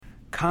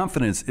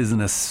Confidence is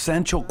an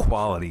essential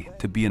quality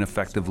to be an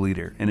effective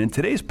leader. And in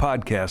today's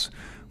podcast,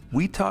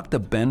 we talk to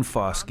Ben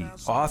Fauske,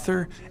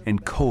 author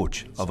and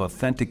coach of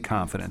Authentic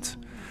Confidence.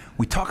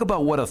 We talk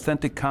about what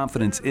authentic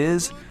confidence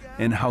is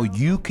and how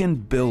you can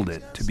build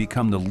it to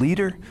become the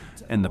leader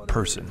and the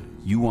person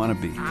you want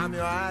to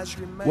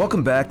be.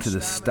 Welcome back to the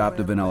Stop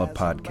the Vanilla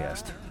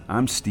podcast.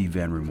 I'm Steve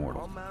Van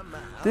Remortel.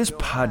 This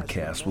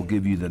podcast will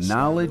give you the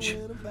knowledge,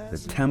 the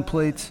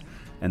templates,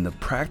 and the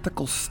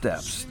practical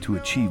steps to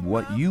achieve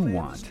what you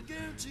want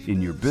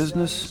in your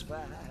business,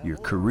 your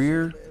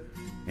career,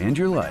 and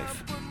your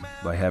life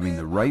by having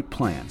the right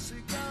plan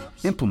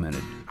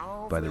implemented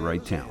by the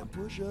right talent.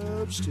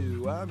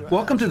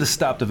 Welcome to the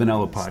Stop the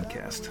Vanilla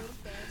podcast.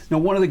 Now,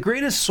 one of the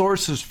greatest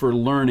sources for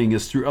learning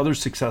is through other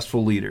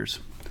successful leaders.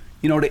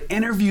 You know, to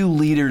interview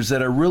leaders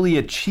that are really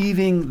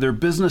achieving their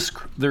business,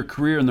 their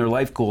career, and their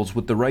life goals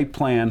with the right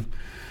plan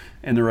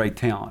and the right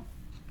talent.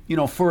 You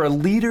know, for a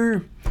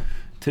leader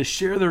to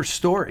share their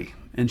story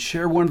and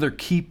share one of their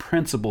key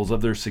principles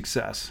of their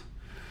success.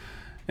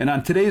 And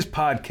on today's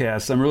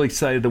podcast, I'm really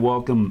excited to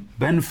welcome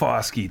Ben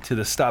Fauske to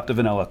the Stop the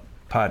Vanilla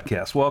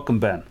podcast. Welcome,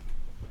 Ben.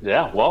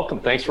 Yeah,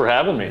 welcome. Thanks for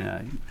having me.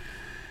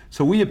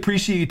 So we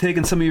appreciate you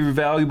taking some of your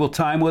valuable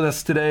time with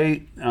us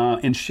today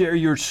and share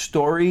your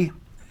story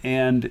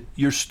and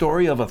your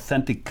story of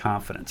authentic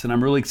confidence. And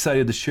I'm really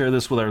excited to share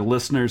this with our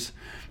listeners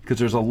because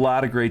there's a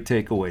lot of great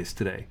takeaways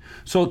today.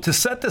 So to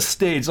set the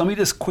stage, let me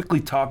just quickly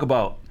talk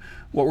about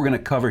what we're going to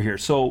cover here.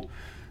 So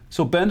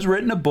Ben's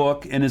written a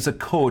book and is a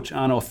coach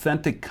on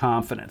authentic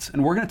confidence.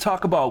 And we're going to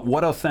talk about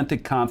what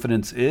authentic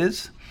confidence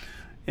is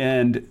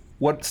and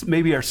what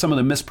maybe are some of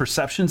the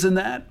misperceptions in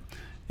that,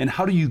 and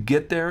how do you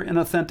get there in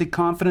authentic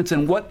confidence,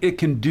 and what it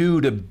can do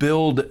to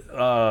build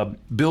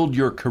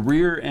your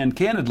career and,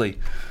 candidly,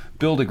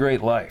 build a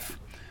great life.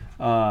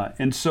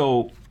 And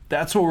so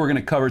that's what we're going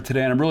to cover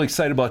today, and I'm really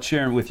excited about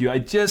sharing it with you. I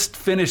just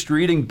finished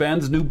reading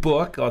Ben's new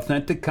book,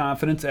 Authentic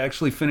Confidence. I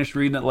actually finished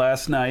reading it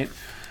last night,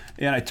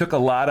 and I took a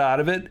lot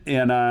out of it,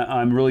 and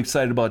I'm really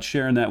excited about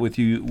sharing that with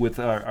you, with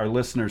our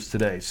listeners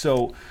today.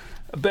 So,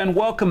 Ben,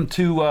 welcome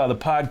to the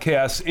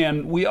podcast,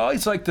 and we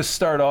always like to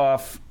start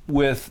off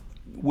with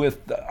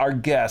our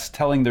guests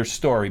telling their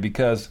story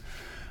because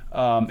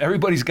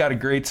everybody's got a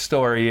great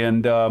story,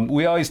 and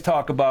we always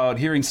talk about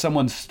hearing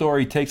someone's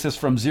story takes us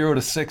from 0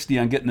 to 60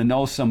 on getting to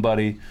know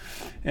somebody.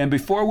 And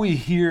before we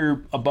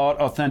hear about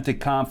authentic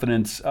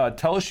confidence,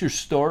 tell us your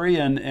story,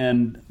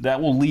 and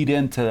that will lead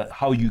into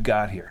how you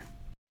got here.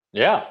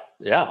 Yeah,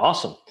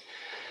 awesome.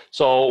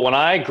 So when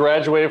I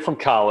graduated from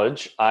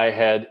college, I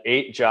had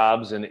 8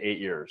 jobs in 8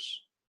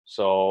 years.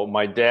 So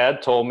my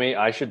dad told me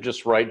I should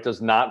just write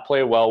 "does not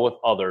play well with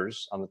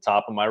others" on the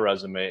top of my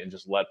resume and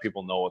just let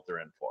people know what they're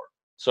in for.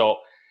 So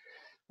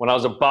when I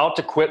was about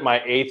to quit my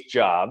 8th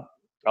job,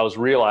 I was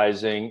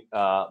realizing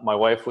my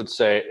wife would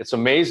say, "It's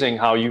amazing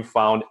how you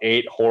found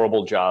 8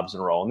 horrible jobs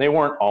in a row." And they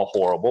weren't all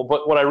horrible.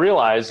 But what I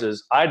realized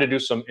is I had to do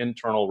some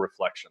internal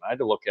reflection. I had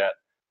to look at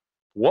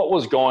what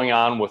was going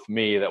on with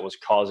me that was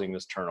causing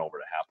this turnover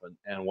to happen.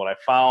 And what I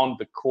found,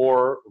 the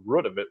core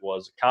root of it,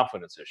 was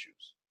confidence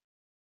issues.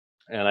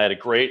 And I had a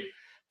great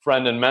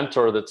friend and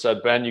mentor that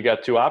said, "Ben, you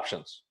got 2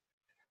 options.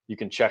 You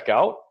can check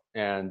out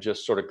and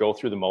just sort of go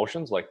through the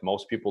motions like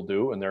most people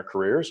do in their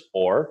careers,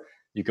 or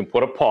you can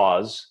put a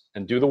pause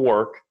and do the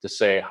work to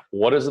say,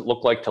 what does it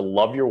look like to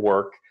love your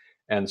work,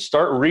 and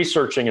start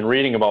researching and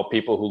reading about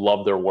people who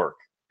love their work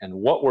and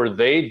what were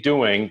they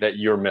doing that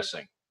you're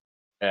missing."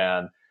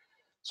 And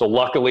so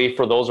luckily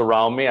for those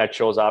around me, I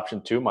chose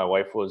option 2. My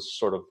wife was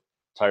sort of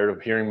tired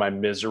of hearing my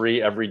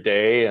misery every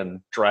day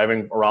and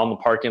driving around the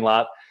parking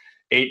lot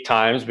 8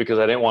 times because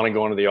I didn't want to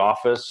go into the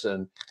office.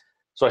 And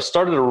so I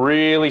started to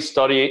really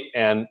study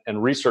and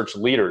research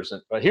leaders.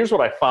 But here's what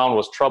I found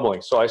was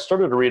troubling. So I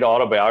started to read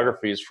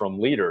autobiographies from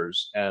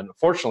leaders. And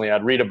fortunately,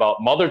 I'd read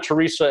about Mother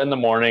Teresa in the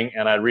morning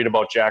and I'd read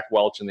about Jack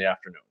Welch in the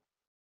afternoon.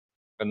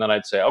 And then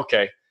I'd say,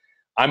 okay,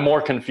 I'm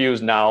more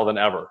confused now than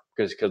ever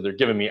because they're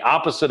giving me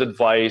opposite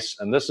advice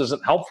and this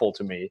isn't helpful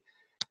to me.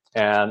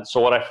 And so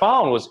what I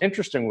found was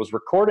interesting was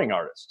recording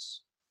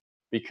artists,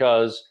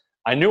 because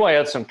I knew I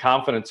had some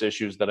confidence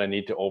issues that I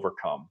need to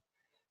overcome.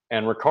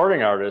 And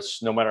recording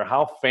artists, no matter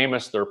how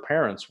famous their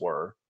parents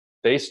were,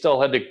 they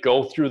still had to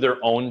go through their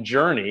own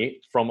journey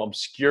from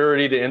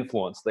obscurity to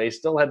influence. They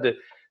still had to,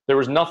 there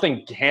was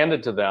nothing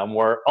handed to them,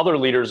 where other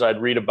leaders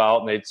I'd read about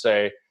and they'd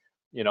say,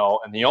 you know,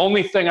 and the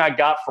only thing I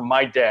got from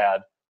my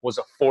dad was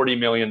a $40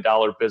 million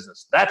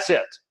business. That's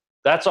it.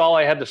 That's all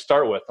I had to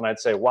start with. And I'd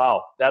say,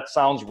 wow, that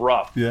sounds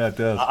rough. Yeah, it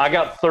does. I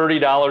got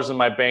 $30 in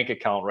my bank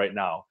account right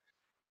now.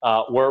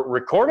 Where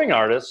recording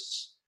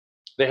artists,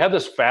 they had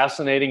this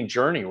fascinating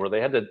journey where they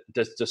had to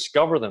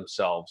discover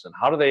themselves and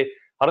how do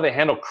they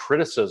handle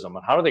criticism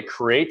and how do they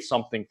create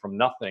something from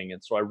nothing.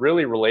 And so I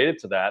really related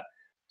to that.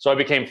 So I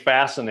became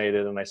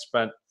fascinated and I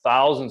spent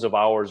thousands of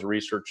hours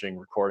researching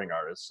recording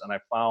artists, and I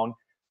found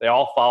they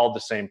all followed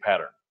the same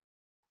pattern.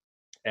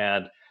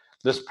 And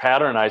this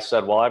pattern, I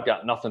said, well, I've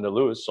got nothing to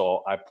lose.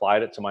 So I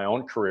applied it to my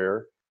own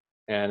career.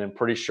 And in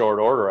pretty short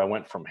order, I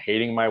went from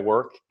hating my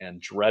work and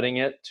dreading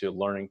it to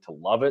learning to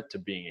love it, to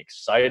being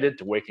excited,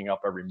 to waking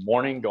up every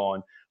morning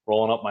going,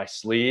 rolling up my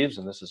sleeves,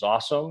 and this is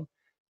awesome.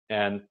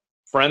 And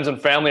friends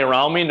and family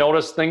around me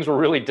noticed things were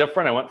really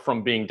different. I went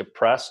from being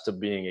depressed to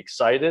being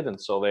excited. And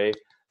so they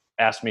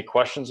asked me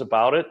questions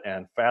about it.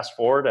 And fast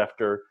forward,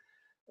 after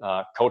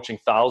coaching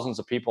thousands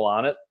of people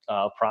on it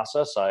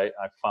process, I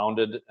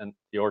founded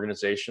the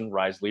organization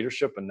Rise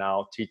Leadership, and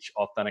now teach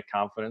authentic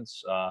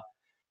confidence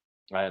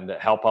and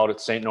help out at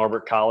St.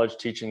 Norbert College,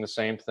 teaching the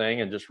same thing,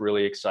 and just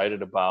really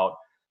excited about,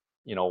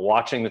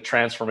 watching the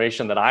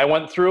transformation that I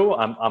went through.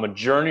 I'm a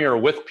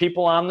journeyer with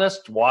people on this,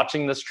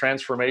 watching this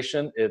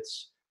transformation.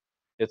 It's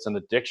an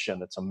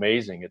addiction. It's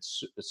amazing.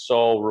 It's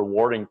so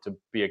rewarding to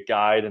be a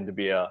guide and to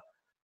be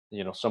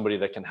somebody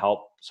that can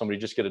help somebody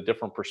just get a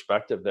different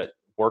perspective, that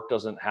work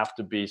doesn't have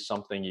to be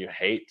something you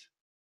hate.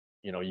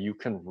 You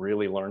can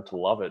really learn to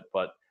love it,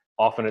 but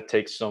often it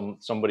takes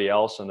somebody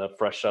else and a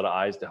fresh set of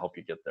eyes to help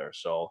you get there.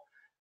 So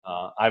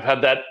I've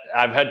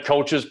had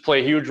coaches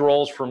play huge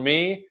roles for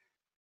me.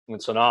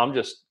 And so now I'm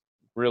just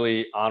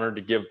really honored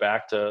to give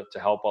back to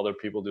help other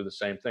people do the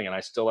same thing. And I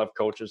still have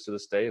coaches to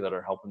this day that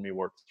are helping me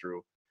work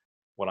through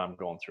what I'm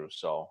going through.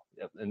 So,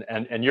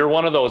 and you're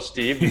one of those,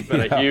 Steve. You've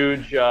been a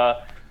huge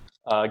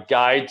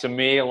guide to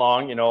me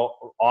along,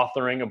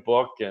 authoring a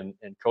book and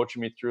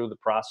coaching me through the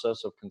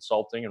process of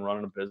consulting and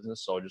running a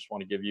business. So I just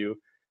want to give you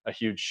a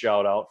huge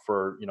shout out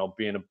for,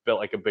 being a bit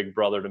like a big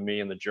brother to me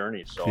in the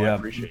journey. So yeah, I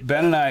appreciate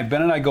Ben and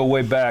I go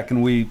way back,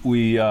 and we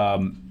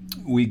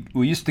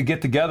used to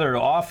get together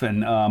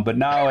often, but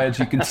now, as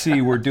you can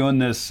see, we're doing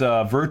this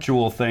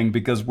virtual thing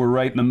because we're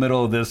right in the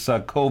middle of this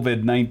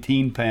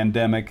COVID-19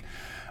 pandemic.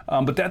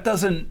 But that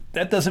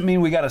doesn't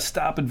mean we got to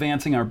stop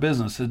advancing our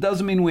business. It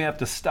doesn't mean we have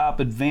to stop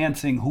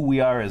advancing who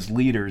we are as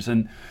leaders.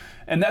 And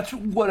that's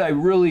what I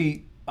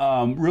really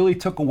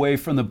took away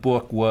from the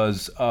book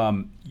was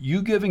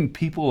you giving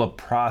people a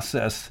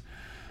process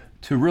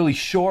to really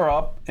shore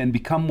up and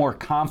become more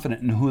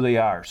confident in who they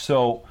are.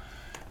 So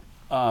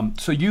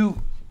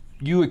you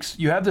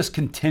have this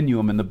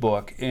continuum in the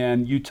book,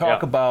 and you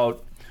talk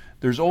about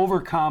there's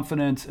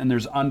overconfidence and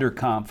there's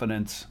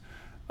underconfidence.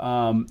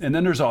 And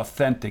then there's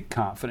authentic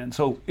confidence.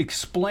 So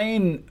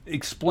explain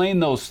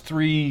those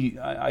three,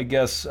 I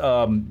guess,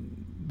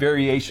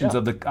 variations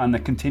on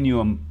the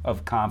continuum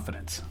of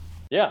confidence.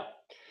 Yeah.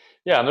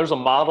 And there's a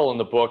model in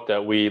the book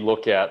that we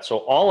look at. So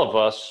all of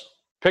us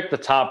pick the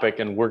topic,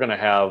 and we're going to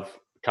have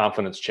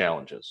confidence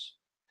challenges.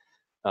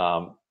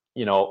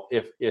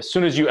 If as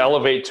soon as you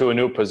elevate to a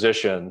new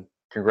position,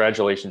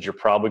 congratulations, you're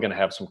probably going to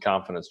have some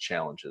confidence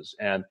challenges.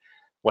 And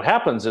what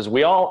happens is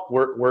we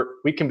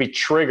can be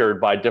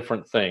triggered by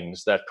different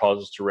things that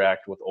cause us to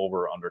react with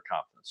over or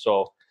underconfidence.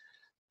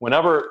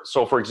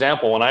 So for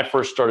example, when I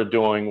first started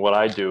doing what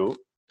I do,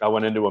 I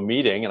went into a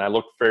meeting and I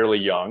looked fairly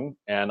young,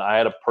 and I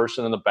had a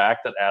person in the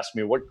back that asked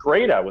me what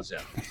grade I was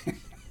in.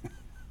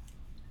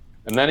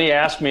 And then he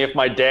asked me if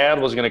my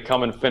dad was going to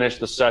come and finish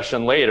the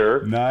session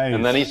later. Nice.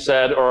 And then he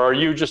said, or are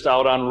you just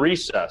out on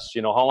recess?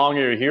 How long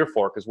are you here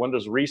for? Because when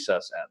does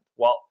recess end?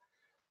 Well,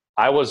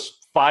 I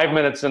was 5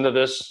 minutes into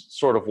this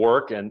sort of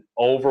work and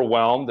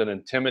overwhelmed and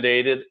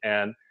intimidated.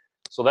 And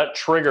so that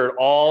triggered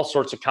all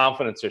sorts of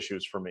confidence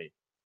issues for me.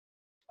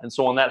 And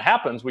so when that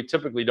happens, we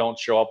typically don't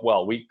show up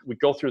well. We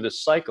go through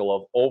this cycle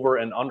of over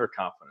and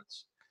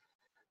underconfidence.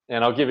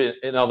 And I'll give you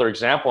another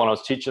example. When I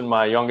was teaching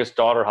my youngest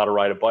daughter how to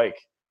ride a bike,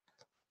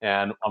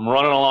 and I'm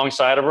running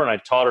alongside of her, and I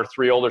taught her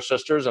 3 older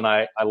sisters, and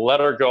I let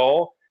her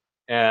go,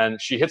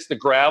 and she hits the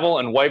gravel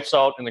and wipes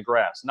out in the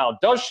grass. Now,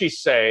 does she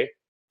say,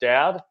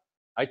 "Dad,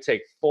 I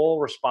take full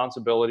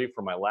responsibility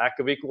for my lack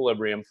of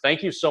equilibrium.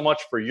 Thank you so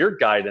much for your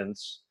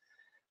guidance,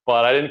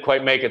 but I didn't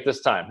quite make it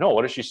this time"? No,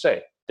 what does she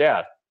say?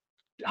 "Dad,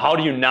 how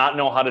do you not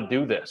know how to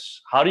do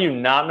this? How do you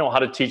not know how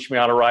to teach me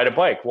how to ride a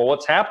bike?" Well,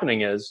 what's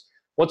happening is,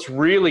 what's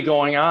really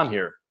going on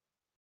here?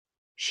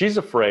 She's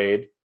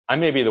afraid I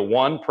may be the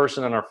one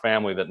person in our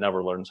family that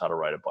never learns how to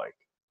ride a bike.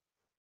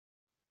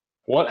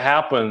 What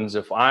happens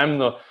if I'm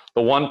the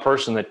one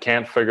person that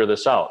can't figure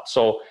this out?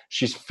 So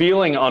she's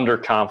feeling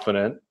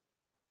underconfident.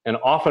 And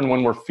often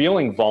when we're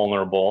feeling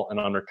vulnerable and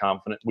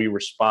underconfident, we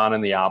respond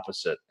in the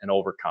opposite, and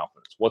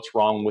overconfidence. What's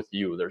wrong with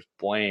you? There's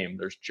blame,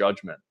 there's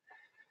judgment.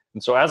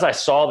 And so as I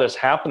saw this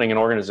happening in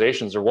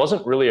organizations, there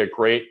wasn't really a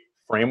great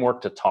framework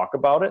to talk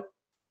about it.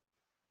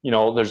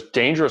 There's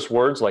dangerous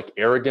words like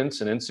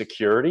arrogance and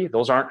insecurity.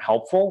 Those aren't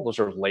helpful. Those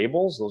are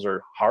labels. Those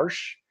are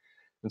harsh.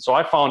 And so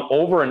I found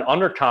over and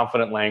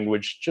underconfident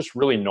language just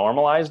really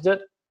normalized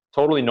it.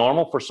 Totally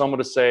normal for someone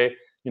to say,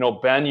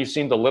 "Ben, you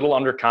seemed a little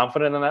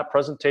underconfident in that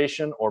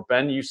presentation," or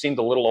 "Ben, you seemed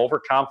a little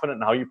overconfident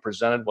in how you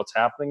presented what's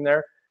happening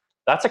there."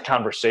 That's a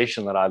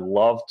conversation that I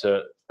love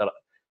that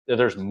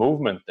there's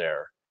movement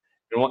there.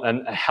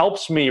 And it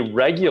helps me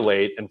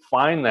regulate and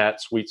find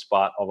that sweet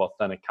spot of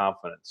authentic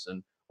confidence.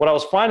 And what I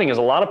was finding is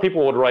a lot of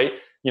people would write,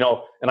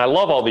 and I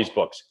love all these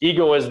books,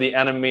 Ego is the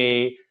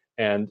Enemy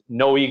and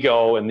No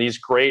Ego, and these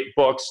great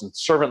books, and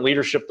Servant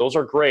Leadership, those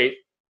are great.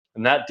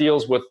 And that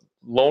deals with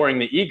lowering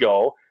the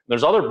ego.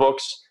 There's other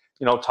books,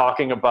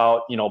 talking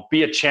about,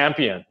 be a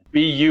champion,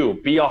 be you,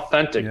 be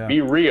authentic,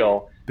 be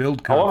real.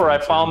 Build confidence. However,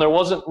 I found there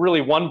wasn't really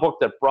one book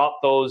that brought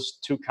those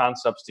two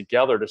concepts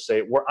together to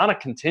say we're on a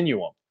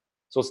continuum.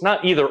 So it's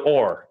not either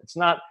or. It's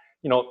not,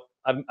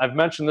 I've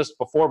mentioned this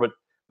before,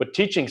 but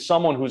teaching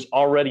someone who's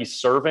already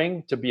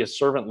serving to be a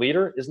servant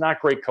leader is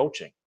not great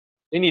coaching.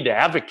 They need to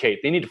advocate.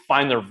 They need to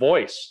find their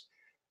voice.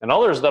 And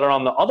others that are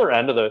on the other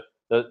end of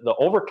the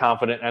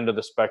overconfident end of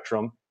the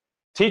spectrum,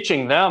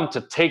 teaching them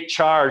to take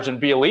charge and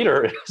be a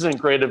leader isn't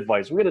great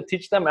advice. We got to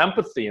teach them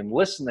empathy and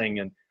listening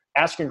and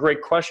asking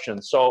great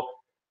questions. So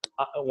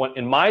when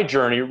in my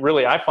journey,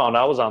 really, I found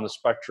I was on the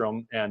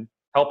spectrum and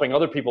helping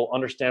other people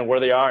understand where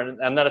they are,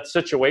 and that it's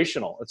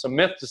situational. It's a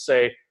myth to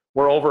say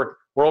we're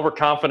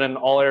overconfident in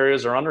all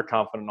areas or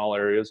underconfident in all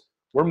areas.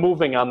 We're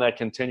moving on that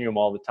continuum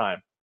all the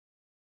time.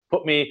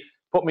 Put me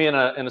in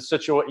a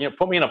situation,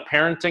 put me in a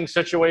parenting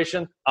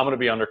situation, I'm going to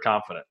be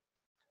underconfident.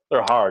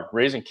 They're hard.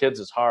 Raising kids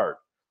is hard.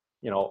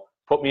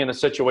 Put me in a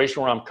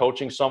situation where I'm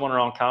coaching someone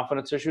around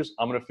confidence issues,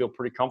 I'm going to feel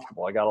pretty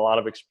comfortable. I got a lot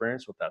of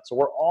experience with that. So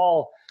we're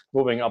all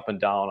moving up and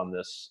down on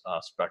this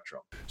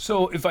spectrum.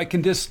 So if I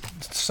can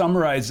just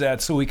summarize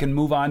that so we can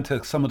move on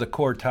to some of the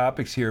core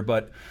topics here,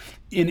 but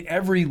in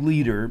every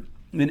leader,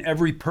 in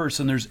every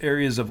person, there's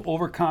areas of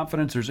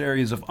overconfidence, there's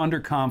areas of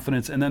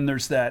underconfidence, and then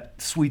there's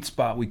that sweet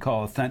spot we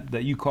call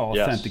that you call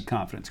authentic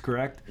confidence,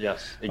 correct?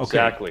 Yes,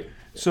 exactly. Okay.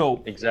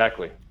 So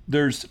exactly.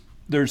 There's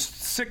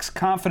 6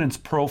 confidence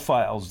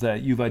profiles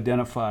that you've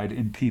identified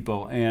in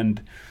people,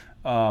 and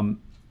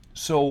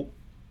so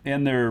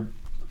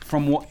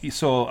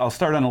I'll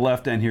start on the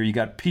left end here. You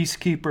got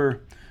peacekeeper,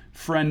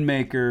 friend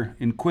maker,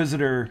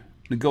 inquisitor,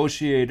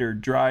 negotiator,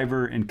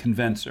 driver, and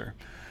convincer.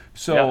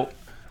 So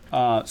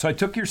I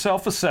took your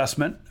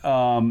self-assessment,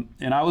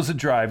 and I was a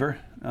driver.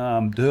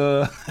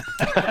 Duh.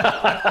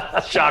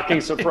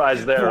 Shocking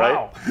surprise there,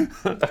 wow.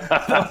 Right?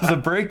 That was a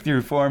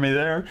breakthrough for me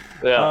there.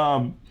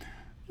 Yeah.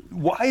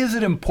 Why is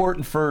it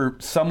important for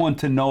someone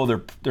to know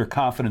their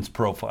confidence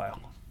profile?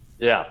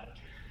 Yeah.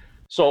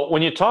 So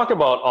when you talk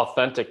about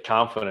authentic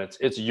confidence,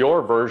 it's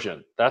your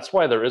version. That's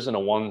why there isn't a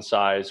one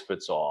size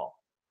fits all.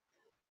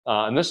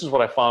 And this is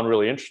what I found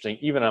really interesting,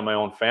 even in my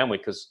own family,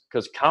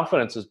 because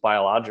confidence is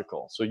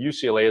biological. So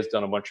UCLA has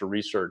done a bunch of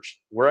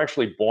research. We're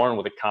actually born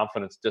with a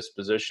confidence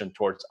disposition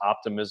towards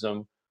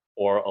optimism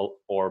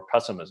or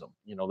pessimism.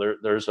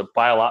 There's a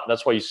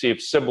that's why you see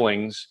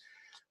siblings.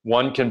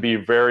 One can be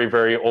very,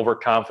 very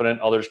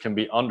overconfident. Others can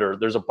be under.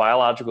 There's a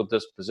biological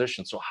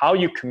disposition. So how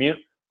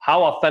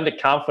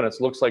authentic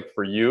confidence looks like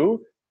for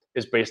you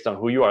is based on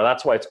who you are.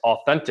 That's why it's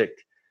authentic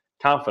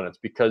confidence,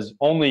 because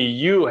only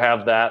you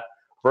have that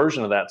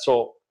version of that.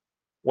 So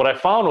what I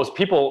found was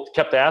people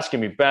kept asking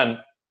me, Ben,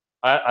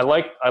 I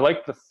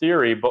like the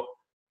theory, but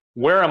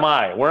where am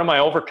I? Where am I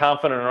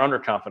overconfident or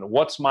underconfident?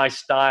 What's my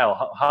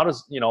style? How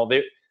does,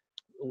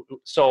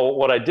 so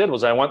what I did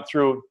was I went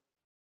through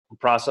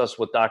process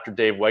with Dr.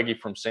 Dave Wegge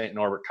from St.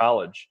 Norbert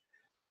College.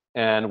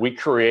 And we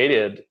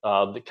created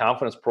the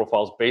confidence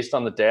profiles based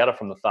on the data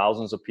from the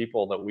thousands of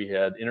people that we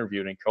had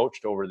interviewed and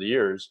coached over the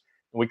years.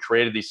 And we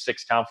created these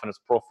 6 confidence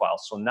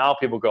profiles. So now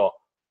people go,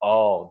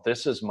 oh,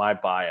 this is my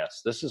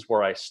bias. This is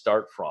where I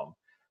start from.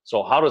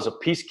 So how does a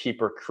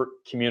peacekeeper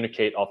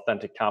communicate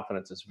authentic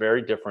confidence? It's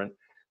very different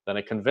than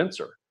a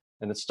convincer.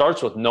 And it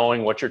starts with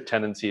knowing what your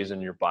tendencies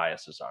and your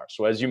biases are.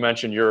 So as you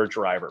mentioned, you're a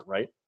driver,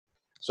 right?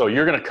 So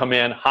you're going to come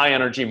in high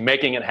energy,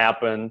 making it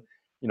happen,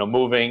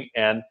 moving.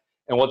 And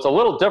what's a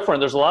little different,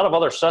 there's a lot of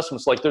other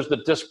assessments, like there's the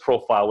DISC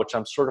profile, which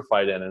I'm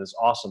certified in, and is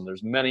awesome.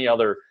 There's many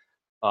other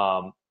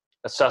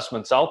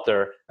assessments out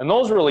there. And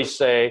those really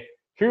say,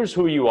 here's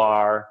who you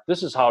are.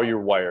 This is how you're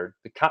wired.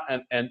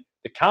 And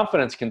the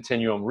confidence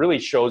continuum really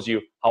shows you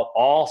how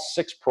all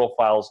 6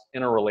 profiles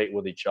interrelate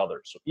with each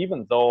other. So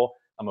even though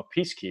I'm a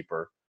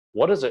peacekeeper,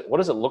 what does it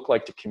look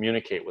like to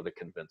communicate with a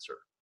convincer?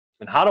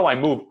 And how do I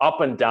move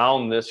up and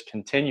down this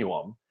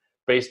continuum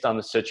based on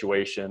the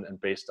situation and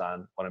based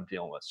on what I'm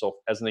dealing with? So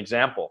as an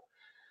example,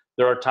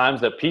 there are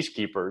times that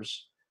peacekeepers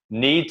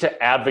need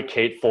to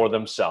advocate for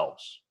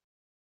themselves,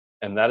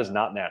 and that is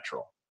not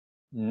natural.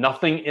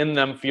 Nothing in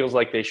them feels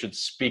like they should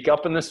speak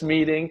up in this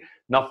meeting.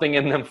 Nothing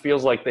in them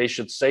feels like they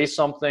should say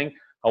something.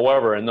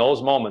 However, in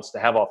those moments, to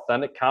have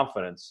authentic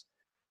confidence,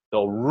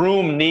 the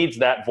room needs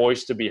that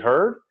voice to be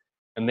heard,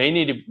 and they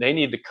need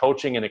the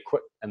coaching and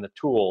the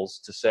tools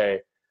to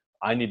say,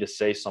 I need to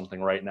say something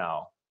right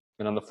now.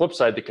 And on the flip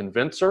side, the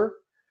convincer,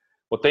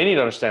 what they need to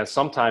understand,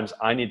 sometimes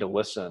I need to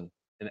listen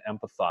and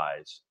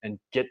empathize and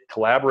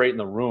collaborate in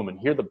the room and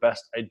hear the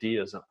best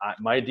ideas. And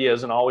my idea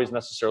isn't always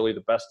necessarily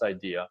the best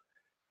idea.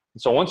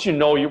 And so once you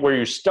know where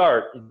you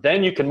start,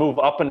 then you can move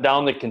up and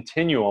down the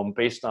continuum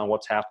based on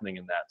what's happening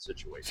in that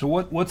situation. So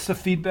what's the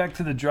feedback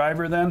to the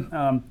driver then?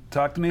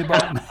 Talk to me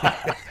about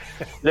it.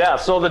 Yeah,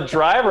 so the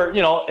driver,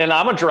 and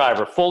I'm a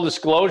driver, full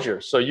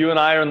disclosure. So you and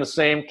I are in the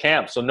same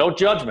camp. So no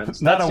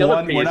judgments.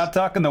 We're not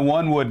talking the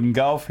one wood in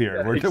golf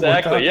here.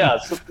 Exactly, yeah.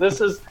 So this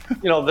is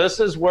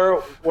where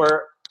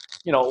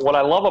what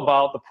I love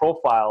about the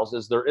profiles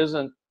is there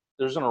isn't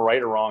a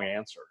right or wrong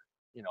answer.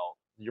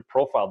 Your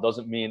profile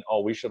doesn't mean,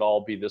 oh, we should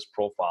all be this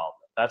profile.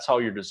 That's how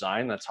you're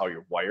designed. That's how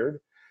you're wired.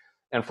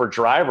 And for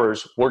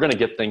drivers, we're going to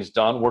get things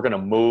done. We're going to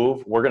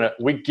move.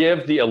 We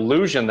give the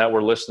illusion that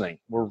we're listening.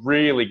 We're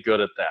really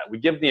good at that. We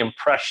give the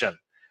impression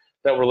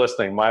that we're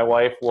listening. My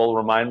wife will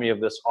remind me of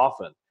this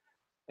often.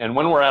 And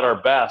when we're at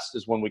our best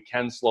is when we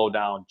can slow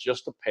down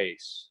just a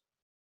pace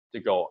to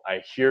go,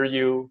 I hear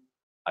you.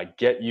 I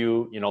get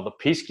you. The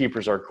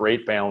peacekeepers are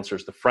great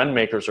balancers. The friend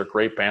makers are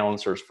great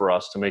balancers for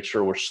us to make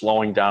sure we're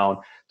slowing down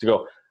to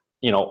go,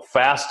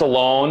 fast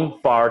alone,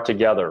 far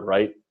together,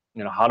 right?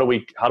 How do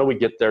we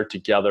get there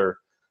together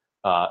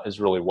is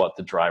really what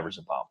the driver's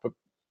about. But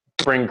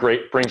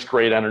brings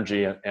great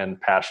energy and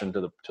passion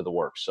to the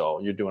work.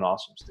 So you're doing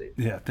awesome, Steve.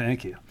 Yeah,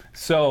 thank you.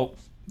 So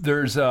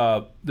there's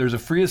a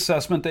free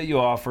assessment that you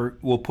offer.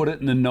 We'll put it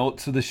in the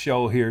notes of the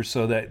show here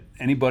so that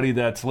anybody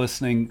that's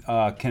listening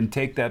can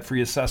take that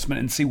free assessment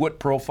and see what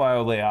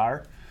profile they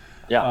are.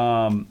 Yeah.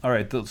 All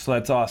right. So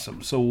that's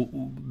awesome. So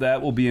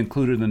that will be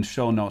included in the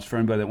show notes for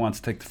anybody that wants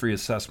to take the free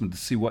assessment to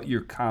see what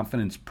your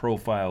confidence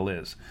profile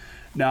is.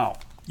 Now,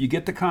 you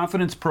get the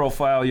confidence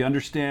profile. I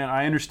understand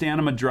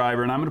I'm a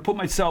driver, and I'm going to put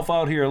myself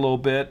out here a little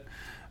bit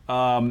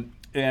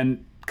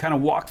and kind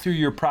of walk through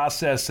your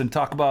process and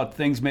talk about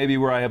things maybe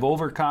where I have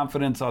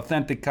overconfidence,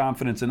 authentic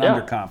confidence, and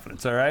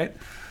underconfidence. All right?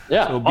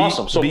 Yeah, so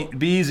awesome. So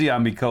be easy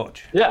on me,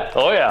 Coach. Yeah.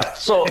 Oh, yeah.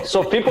 So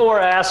people were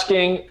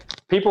asking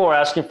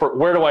for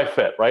where do I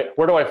fit, right?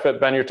 Where do I fit,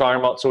 Ben? You're talking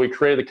about. So we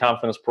created the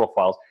confidence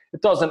profiles.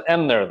 It doesn't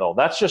end there, though.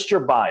 That's just your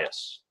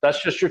bias.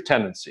 That's just your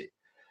tendency.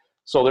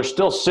 So there's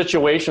still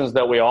situations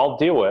that we all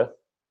deal with,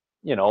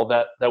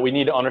 that we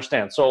need to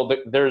understand. So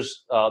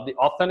there's the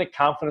authentic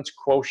confidence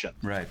quotient.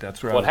 Right.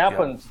 That's right. What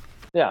happens?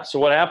 Yeah. So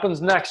what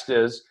happens next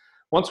is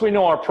once we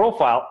know our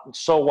profile,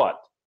 so what?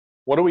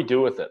 What do we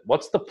do with it?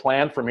 What's the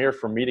plan from here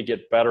for me to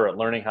get better at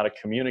learning how to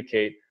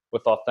communicate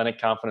with authentic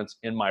confidence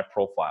in my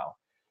profile?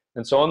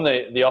 And so in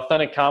the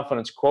authentic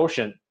confidence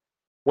quotient,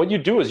 what you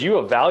do is you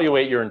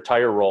evaluate your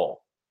entire role.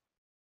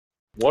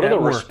 What are the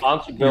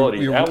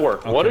responsibilities at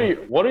work? Okay.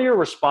 What are your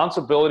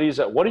responsibilities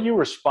what are you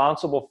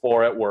responsible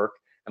for at work?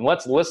 And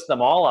let's list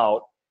them all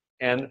out.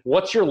 And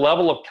what's your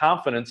level of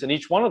confidence in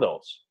each one of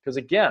those? Because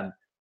again,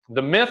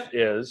 the myth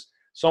is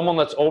someone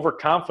that's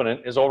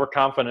overconfident is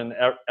overconfident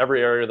in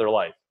every area of their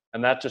life.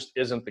 And that just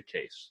isn't the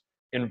case.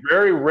 In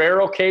very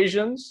rare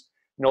occasions,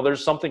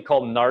 there's something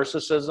called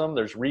narcissism.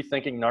 There's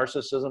Rethinking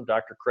Narcissism.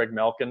 Dr. Craig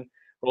Malkin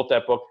wrote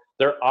that book.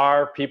 There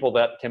are people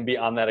that can be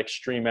on that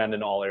extreme end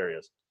in all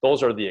areas.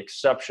 Those are the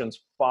exceptions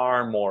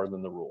far more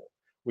than the rule.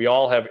 We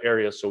all have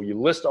areas. So you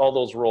list all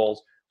those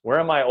roles. Where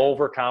am I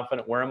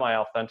overconfident? Where am I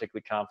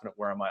authentically confident?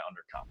 Where am I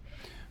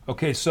underconfident?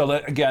 Okay, so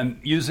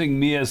again, using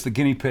me as the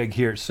guinea pig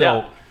here. So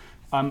yeah.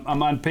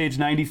 I'm on page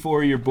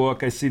 94 of your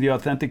book. I see the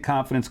authentic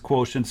confidence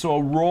quotient. So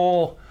a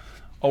role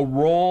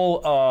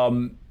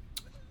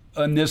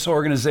in this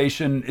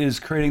organization is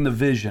creating the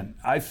vision.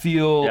 I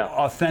feel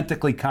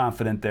authentically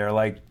confident there.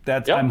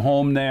 I'm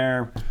home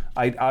there.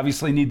 I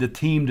obviously need the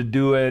team to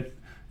do it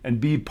and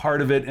be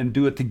part of it and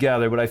do it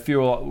together, but I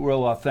feel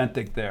real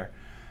authentic there.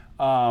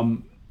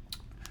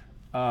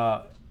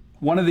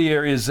 One of the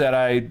areas that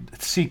I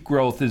seek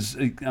growth is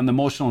on the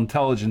emotional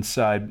intelligence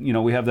side.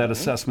 We have that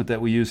assessment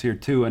that we use here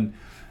too, and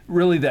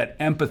really that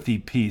empathy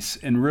piece,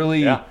 and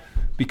really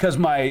because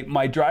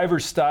my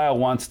driver's style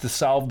wants to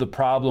solve the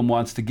problem,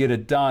 wants to get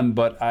it done,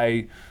 but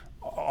I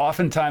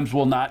oftentimes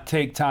will not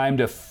take time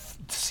to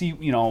see,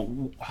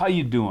 how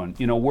you doing,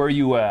 where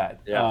you at.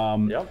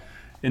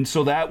 And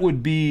so that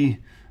would be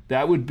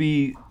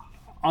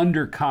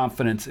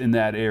underconfidence in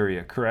that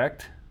area,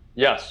 correct?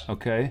 Yes.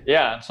 Okay.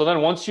 Yeah. So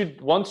then once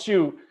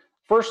you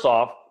first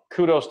off,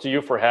 kudos to you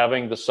for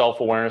having the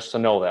self-awareness to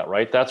know that,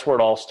 right? That's where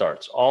it all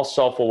starts. All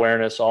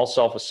self-awareness, all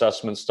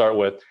self-assessments start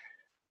with,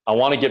 I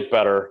want to get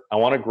better. I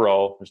want to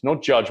grow. There's no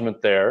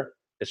judgment there.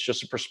 It's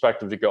just a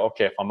perspective to go,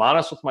 okay, if I'm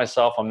honest with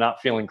myself, I'm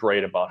not feeling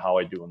great about how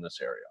I do in this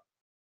area.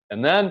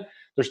 And then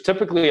there's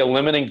typically a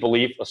limiting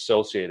belief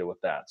associated with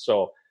that.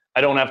 So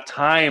I don't have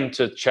time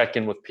to check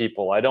in with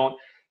people.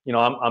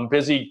 I'm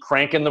busy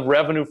cranking the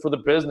revenue for the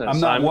business. I'm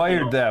not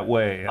wired that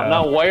way. I'm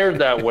not wired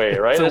that way,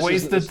 right? It's a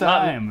waste of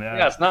time.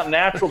 It's not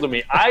natural to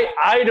me.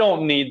 I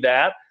don't need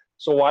that.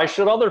 So why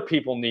should other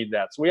people need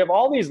that? So we have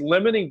all these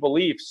limiting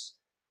beliefs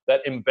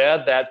that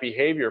embed that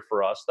behavior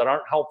for us that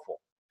aren't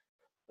helpful.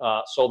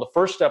 So the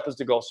first step is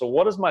to go, so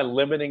what is my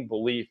limiting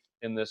belief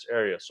in this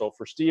area? So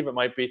for Steve, it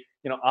might be,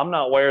 I'm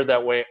not wired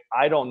that way.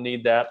 I don't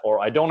need that, or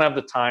I don't have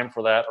the time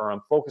for that, or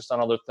I'm focused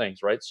on other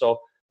things, right? So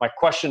my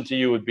question to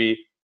you would be,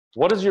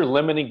 what is your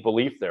limiting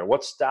belief there?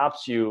 What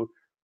stops you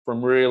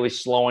from really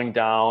slowing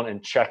down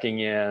and checking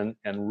in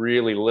and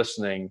really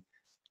listening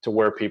to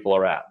where people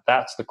are at?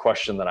 That's the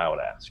question that I would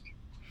ask.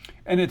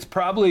 And it's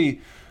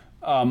probably,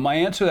 my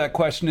answer to that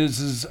question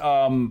is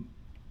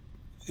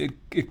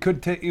it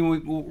could take, we're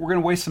going to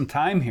waste some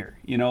time here.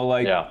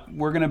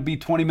 We're going to be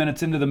 20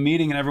 minutes into the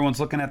meeting and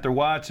everyone's looking at their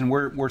watch and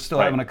we're still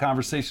having a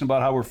conversation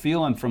about how we're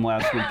feeling from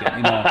last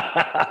weekend.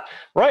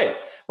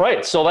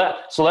 Right.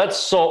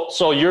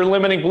 So your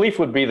limiting belief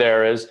would be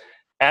there is,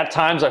 At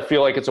times, I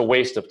feel like it's a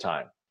waste of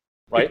time,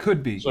 right? It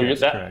could be. So yes,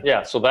 that,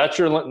 yeah. So that's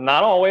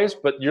not always,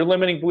 but your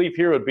limiting belief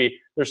here would be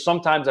there's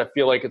sometimes I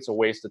feel like it's a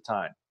waste of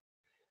time.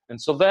 And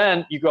so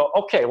then you go,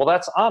 okay, well,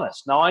 that's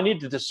honest. Now I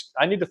need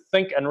to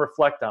think and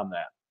reflect on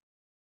that.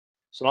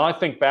 So now I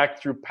think back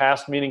through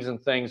past meetings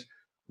and things.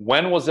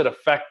 When was it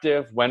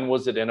effective? When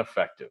was it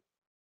ineffective?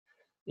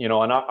 And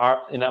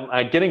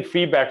I'm getting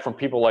feedback from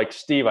people like,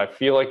 Steve, I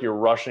feel like you're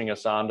rushing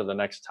us on to the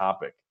next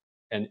topic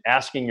and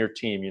asking your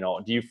team,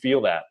 do you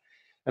feel that?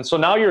 And so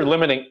now you're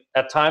limiting.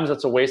 At times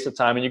it's a waste of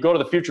time. And you go to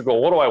the future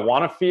goal, what do I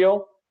want to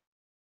feel?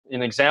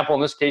 An example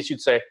in this case,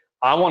 you'd say,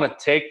 I want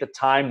to take the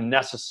time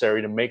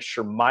necessary to make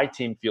sure my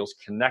team feels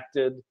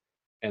connected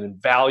and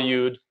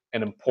valued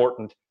and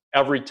important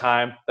every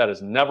time. That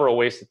is never a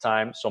waste of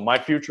time. So my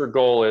future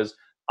goal is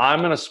I'm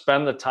going to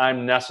spend the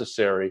time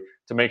necessary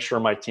to make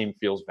sure my team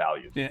feels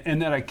valued. And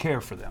that I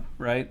care for them,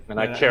 right? And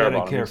I care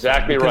about them.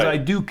 Exactly right. Because I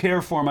do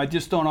care for them. I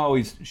just don't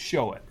always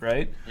show it,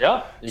 right?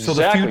 Yeah,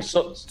 exactly.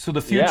 So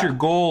the future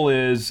goal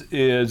is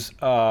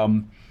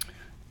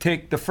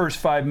take the first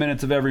 5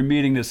 minutes of every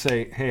meeting to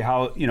say, hey,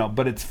 how,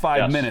 but it's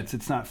 5 minutes,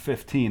 it's not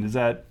 15. Does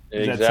that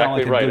sound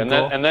like a right? good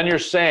goal? And then you're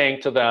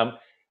saying to them,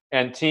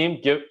 and team,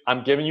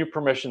 I'm giving you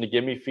permission to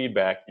give me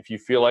feedback if you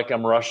feel like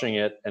I'm rushing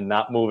it and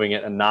not moving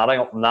it and not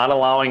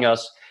allowing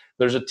us.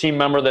 There's a team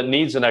member that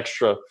needs an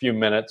extra few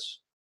minutes.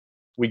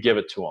 We give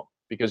it to them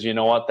because you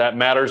know what? That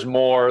matters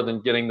more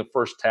than getting the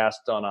first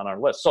task done on our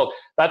list. So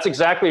that's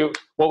exactly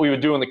what we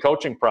would do in the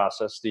coaching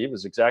process, Steve,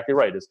 is exactly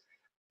right.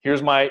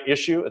 Here's my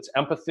issue. It's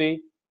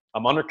empathy.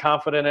 I'm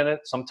underconfident in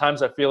it.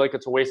 Sometimes I feel like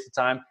it's a waste of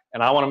time,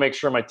 and I want to make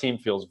sure my team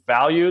feels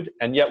valued,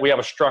 and yet we have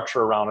a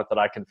structure around it that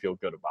I can feel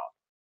good about.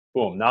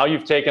 Boom. Now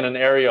you've taken an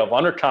area of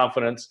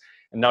underconfidence,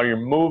 and now you're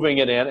moving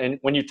it in. And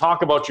when you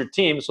talk about your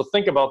team, so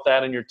think about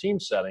that in your team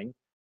setting.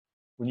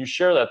 When you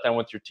share that then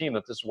with your team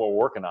that this is what we're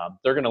working on,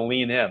 they're going to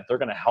lean in. They're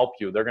going to help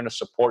you. They're going to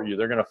support you.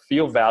 They're going to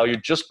feel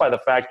valued just by the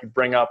fact you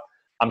bring up,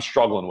 I'm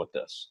struggling with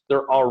this.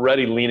 They're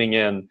already leaning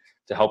in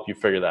to help you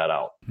figure that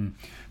out.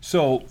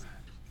 So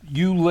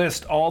you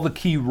list all the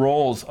key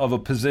roles of a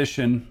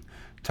position,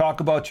 talk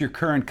about your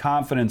current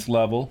confidence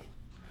level,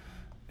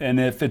 and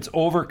if it's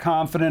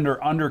overconfident or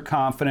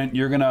underconfident,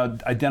 you're going to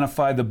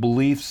identify the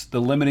beliefs,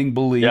 the limiting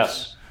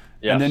beliefs.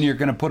 Yes. And then you're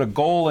going to put a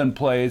goal in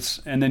place,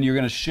 and then you're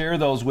going to share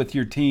those with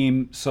your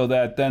team so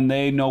that then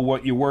they know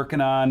what you're working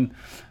on,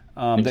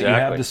 that you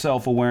have the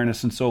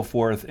self-awareness and so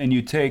forth. And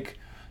you take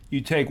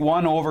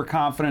one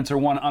overconfidence or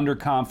one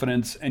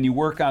underconfidence, and you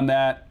work on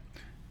that,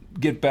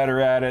 get better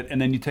at it, and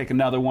then you take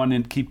another one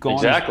and keep going.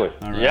 Exactly.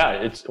 All right. Yeah.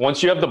 It's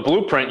once you have the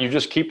blueprint, you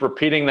just keep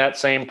repeating that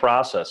same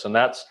process. And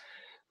that's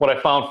what I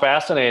found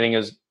fascinating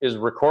is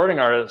recording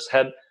artists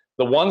had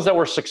the ones that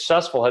were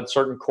successful had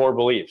certain core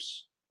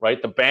beliefs, right?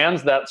 The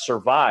bands that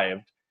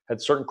survived had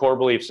certain core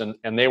beliefs,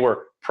 and they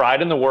were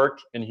pride in the work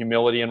and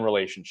humility in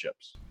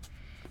relationships.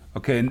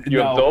 Okay. You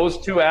have those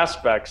two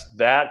aspects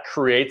that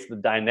creates the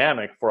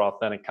dynamic for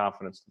authentic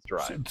confidence to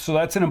thrive. So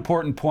that's an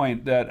important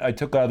point that I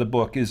took out of the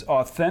book is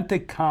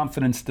authentic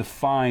confidence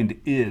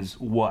defined is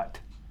what?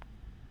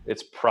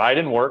 It's pride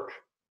in work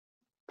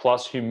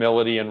plus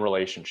humility in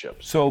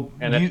relationships. So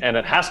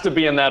it has to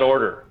be in that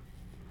order.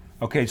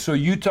 Okay, so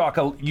you talk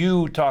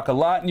a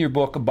lot in your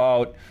book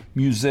about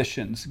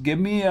musicians. Give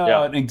me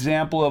an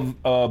example of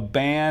a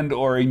band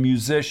or a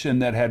musician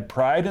that had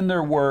pride in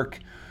their work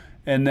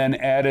and then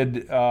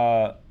added,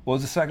 what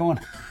was the second one?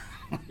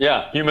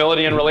 Yeah,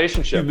 humility in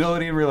relationships.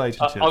 Humility in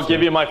relationships. I'll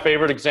give you my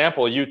favorite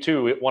example.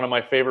 U2, one of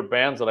my favorite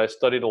bands that I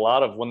studied a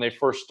lot of. When they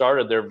first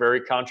started, they're very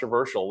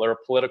controversial. They're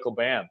a political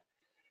band.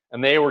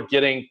 And they were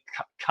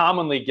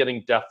commonly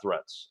getting death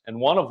threats. And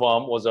one of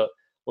them was a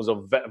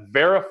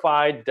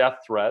verified death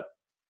threat.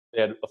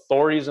 They had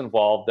authorities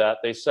involved that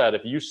they said,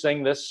 if you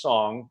sing this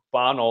song,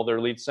 Bono,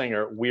 their lead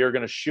singer, we are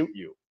going to shoot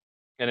you.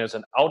 And it's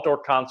an outdoor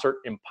concert,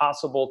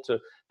 impossible to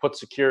put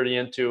security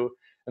into.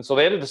 And so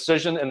they had a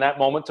decision in that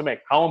moment to make.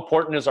 How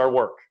important is our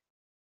work?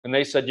 And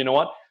they said, you know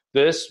what?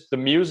 The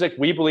music,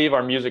 we believe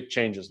our music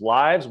changes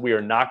lives. We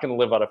are not going to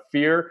live out of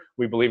fear.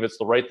 We believe it's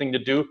the right thing to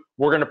do.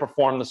 We're going to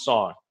perform the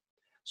song.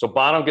 So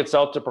Bono gets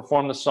out to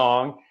perform the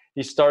song.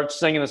 He starts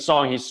singing the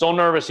song. He's so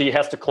nervous he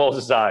has to close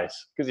his eyes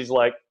because he's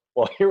like,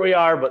 well, here we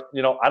are, but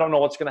I don't know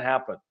what's going to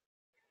happen.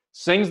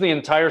 Sings the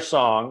entire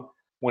song.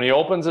 When he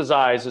opens his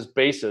eyes, his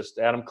bassist,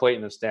 Adam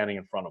Clayton, is standing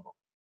in front of him.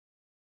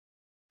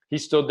 He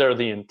stood there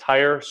the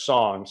entire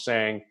song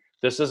saying,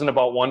 this isn't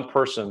about one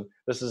person.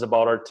 This is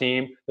about our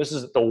team. This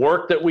is the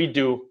work that we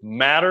do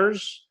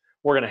matters.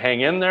 We're going to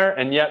hang in there.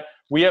 And yet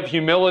we have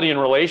humility in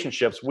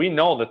relationships. We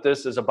know that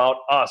this is about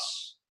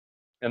us.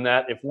 And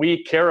that if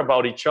we care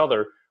about each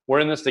other, we're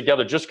in this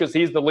together. Just because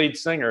he's the lead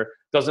singer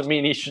doesn't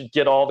mean he should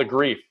get all the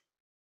grief.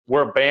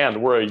 We're a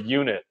band, we're a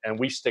unit, and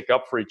we stick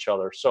up for each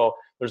other. So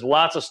there's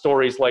lots of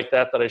stories like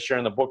that I share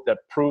in the book that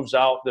proves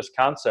out this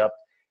concept.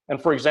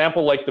 And for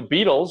example, like the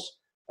Beatles,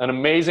 an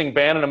amazing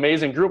band, an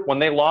amazing group, when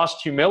they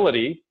lost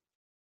humility,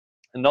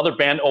 another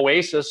band,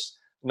 Oasis,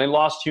 when they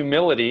lost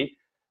humility,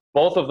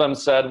 Both of them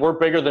said, we're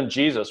bigger than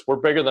Jesus. We're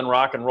bigger than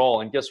rock and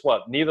roll. And guess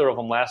what? Neither of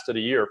them lasted a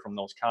year from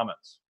those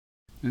comments.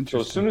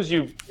 So as soon as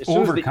the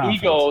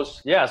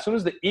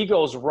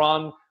egos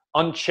run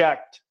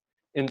unchecked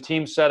in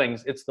team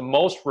settings, it's the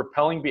most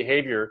repelling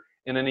behavior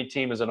in any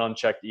team is an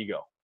unchecked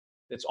ego.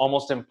 It's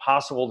almost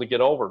impossible to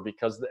get over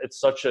because it's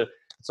such a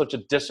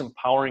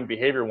disempowering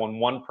behavior when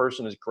one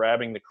person is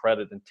grabbing the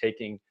credit and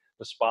taking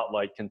the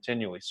spotlight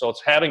continually. So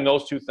it's having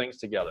those two things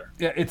together.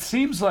 Yeah, it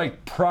seems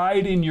like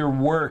pride in your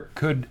work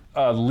could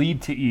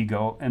lead to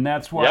ego, and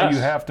that's why you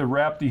have to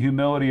wrap the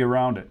humility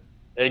around it.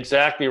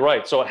 Exactly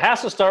right. So it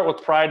has to start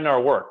with pride in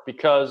our work,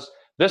 because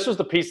this was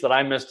the piece that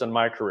I missed in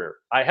my career.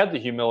 I had the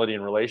humility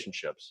in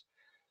relationships.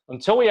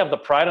 Until we have the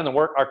pride in the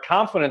work, our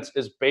confidence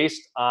is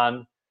based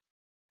on,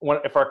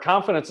 if our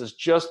confidence is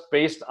just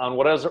based on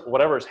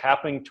whatever is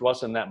happening to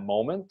us in that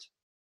moment,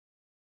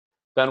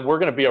 then we're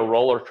going to be a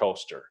roller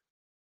coaster.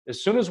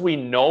 As soon as we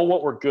know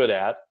what we're good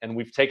at, and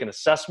we've taken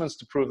assessments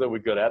to prove that we're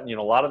good at, and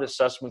a lot of the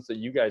assessments that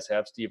you guys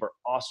have, Steve, are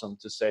awesome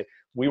to say,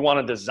 we want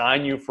to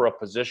design you for a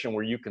position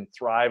where you can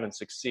thrive and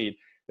succeed.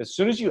 As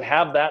soon as you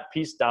have that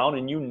piece down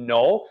and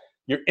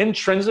you're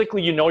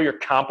intrinsically, you're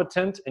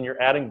competent and you're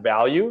adding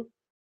value,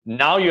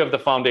 now you have the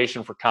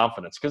foundation for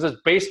confidence because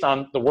it's based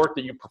on the work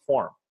that you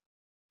perform.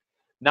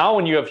 Now,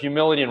 when you have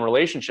humility in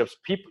relationships,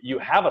 you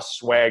have a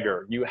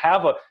swagger. You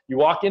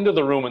walk into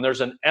the room and there's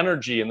an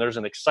energy and there's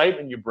an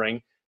excitement you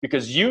bring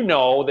because you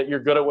know that you're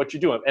good at what you're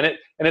doing. And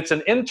it's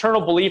an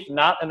internal belief,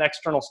 not an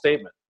external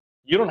statement.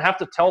 You don't have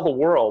to tell the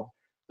world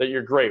that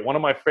you're great. One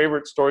of my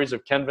favorite stories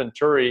of Ken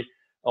Venturi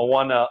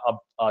won a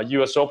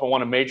U.S. Open,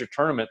 won a major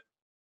tournament,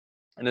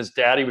 and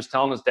he was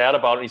telling his dad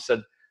about it. And he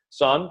said,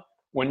 son,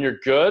 when you're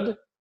good,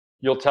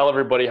 you'll tell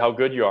everybody how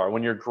good you are.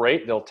 When you're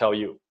great, they'll tell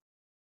you.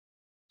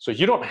 So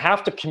you don't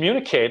have to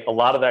communicate a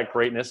lot of that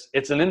greatness.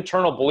 It's an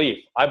internal belief.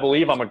 I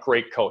believe I'm a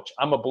great coach.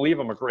 I believe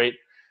I'm a great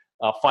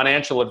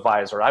financial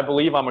advisor. I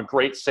believe I'm a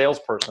great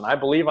salesperson. I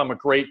believe I'm a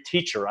great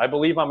teacher. I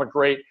believe I'm a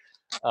great,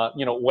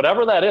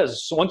 whatever that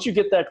is. So once you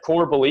get that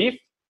core belief,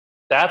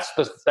 that's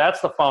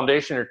the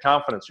foundation of your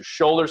confidence. Your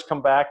shoulders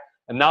come back,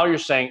 and now you're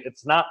saying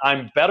it's not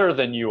I'm better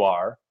than you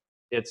are.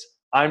 It's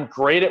I'm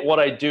great at what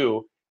I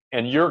do,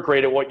 and you're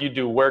great at what you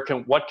do. What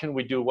can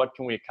we do? What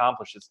can we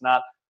accomplish? It's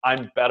not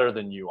I'm better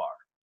than you are.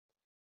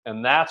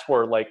 And that's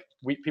where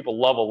people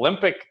love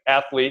Olympic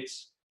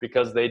athletes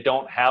because they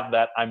don't have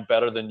that I'm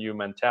better than you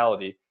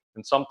mentality.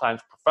 And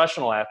sometimes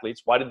professional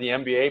athletes, why did the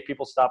NBA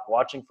people stop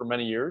watching for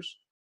many years?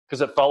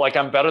 Because it felt like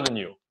I'm better than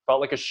you. It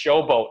felt like a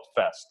showboat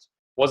fest.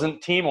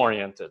 Wasn't team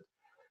oriented.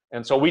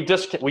 And so we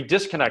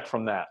disconnect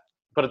from that.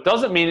 But it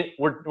doesn't mean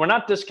we're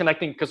not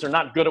disconnecting because they're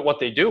not good at what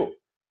they do.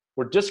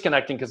 We're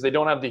disconnecting because they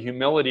don't have the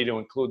humility to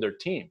include their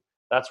team.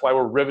 That's why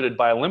we're riveted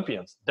by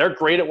Olympians. They're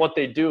great at what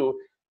they do,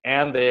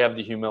 and they have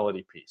the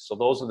humility piece. So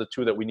those are the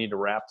two that we need to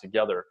wrap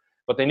together.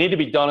 But they need to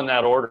be done in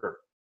that order.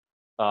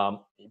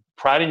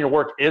 Pride in your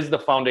work is the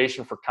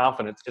foundation for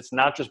confidence. It's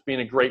not just being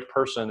a great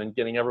person and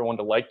getting everyone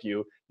to like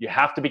you. You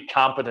have to be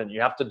competent.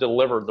 You have to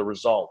deliver the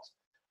result.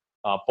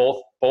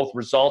 Both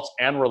results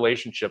and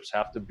relationships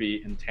have to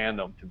be in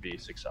tandem to be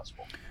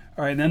successful.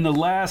 All right, and then the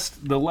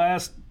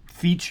last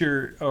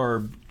feature,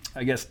 or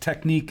I guess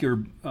technique,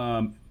 or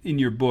in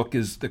your book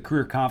is the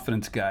Career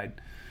Confidence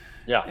Guide.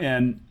 Yeah.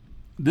 And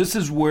this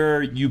is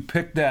where you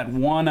pick that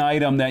one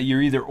item that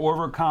you're either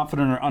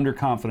overconfident or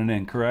underconfident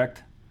in,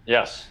 correct?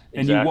 Yes, exactly.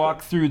 And you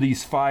walk through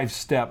these 5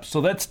 steps.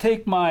 So let's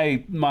take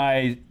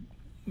my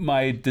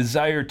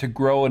desire to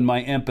grow and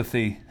my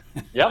empathy.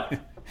 Yep,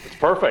 it's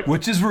perfect.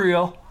 Which is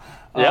real.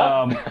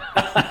 Yeah.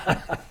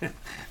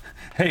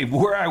 Hey,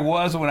 where I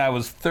was when I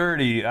was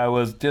 30, I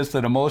was just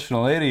an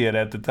emotional idiot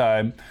at the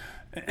time.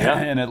 Yeah.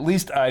 And at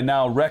least I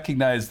now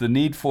recognize the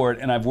need for it,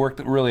 and I've worked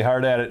really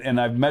hard at it,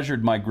 and I've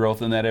measured my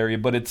growth in that area.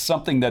 But it's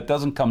something that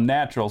doesn't come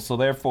natural, so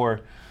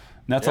therefore,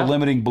 that's a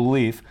limiting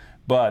belief.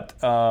 But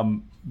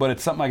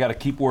it's something I got to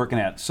keep working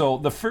at. So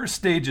the first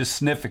stage is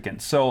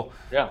significance. So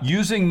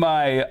using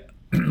my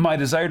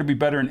desire to be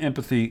better in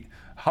empathy,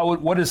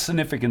 what does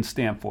significance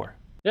stand for?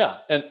 Yeah,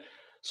 and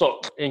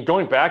so in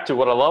going back to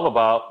what I love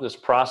about this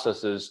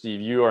process is,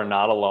 Steve, you are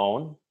not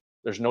alone.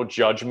 There's no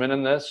judgment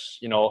in this.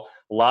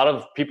 A lot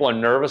of people are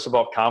nervous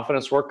about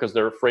confidence work because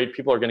they're afraid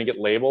people are going to get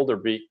labeled or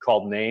be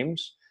called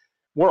names.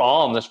 We're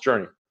all on this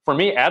journey. For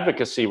me,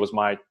 advocacy was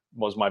my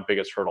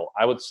biggest hurdle.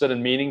 I would sit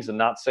in meetings and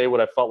not say what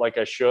I felt like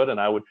I should, and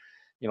I would,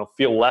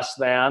 feel less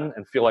than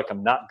and feel like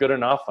I'm not good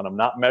enough and I'm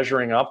not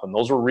measuring up. And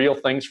those were real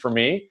things for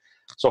me.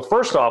 So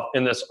first off,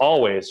 in this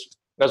always,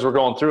 as we're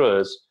going through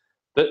this,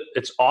 that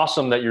it's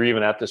awesome that you're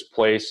even at this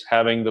place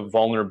having the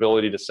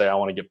vulnerability to say, I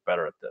want to get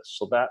better at this.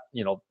 So that,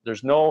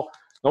 there's no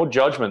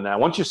judgment in that.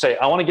 Once you say,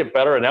 I want to get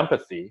better at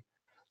empathy,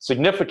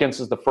 significance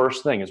is the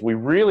first thing, is we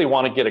really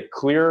want to get a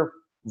clear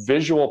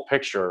visual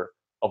picture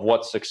of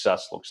what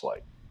success looks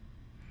like.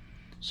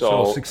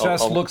 So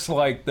success looks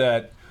like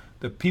that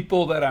the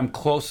people that I'm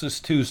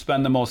closest to,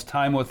 spend the most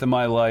time with in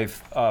my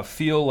life,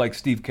 feel like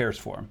Steve cares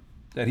for them,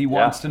 that he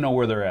wants to know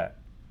where they're at.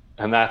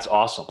 And that's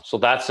awesome. So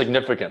that's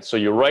significant. So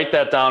you write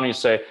that down and you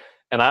say,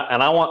 And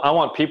I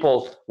want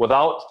people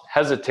without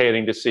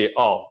hesitating to see,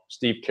 oh,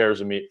 Steve cares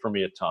for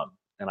me a ton.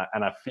 And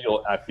I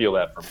feel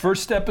that from him.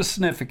 First step is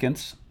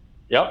significance.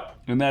 Yep.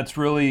 And that's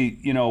really,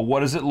 what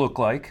does it look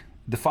like?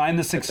 Define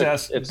the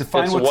success.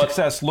 Define what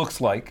success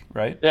looks like,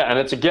 right? Yeah, and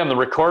it's, again, the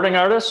recording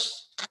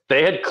artists,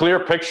 they had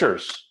clear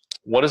pictures.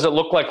 What does it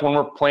look like when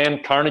we're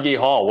playing Carnegie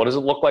Hall? What does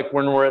it look like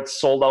when we're at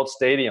sold out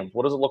stadiums?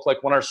 What does it look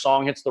like when our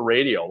song hits the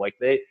radio?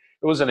 It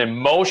was an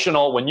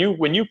emotional, when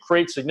you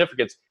create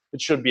significance,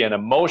 it should be an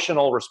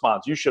emotional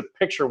response. You should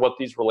picture what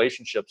these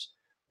relationships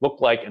look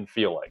like and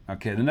feel like.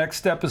 Okay, the next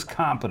step is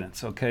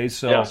competence. Okay,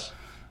 so yes.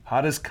 How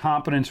does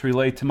competence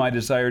relate to my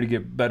desire to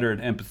get better at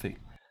empathy?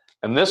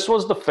 And this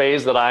was the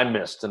phase that I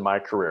missed in my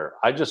career.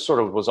 I just sort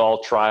of was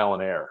all trial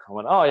and error. I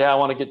went, oh yeah, I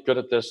want to get good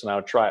at this, and I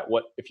would try it.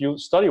 If you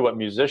study what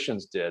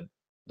musicians did,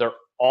 they're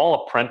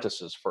all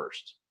apprentices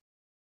first.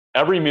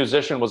 Every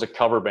musician was a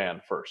cover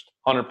band first,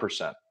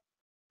 100%.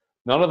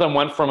 None of them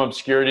went from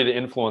obscurity to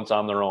influence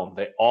on their own.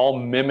 They all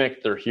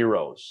mimicked their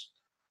heroes.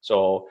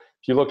 So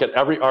if you look at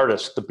every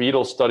artist, the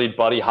Beatles studied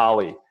Buddy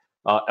Holly,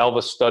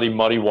 Elvis studied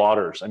Muddy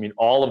Waters. I mean,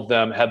 all of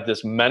them had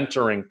this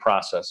mentoring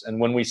process. And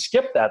when we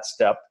skip that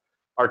step,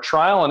 our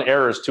trial and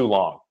error is too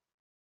long.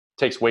 It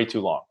takes way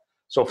too long.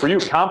 So for you,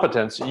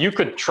 competence, you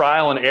could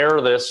trial and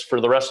error this for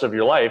the rest of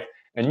your life,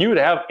 and you would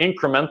have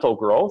incremental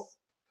growth.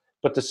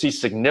 But to see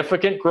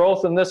significant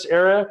growth in this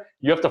area,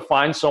 you have to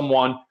find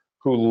someone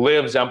who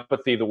lives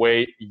empathy the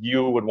way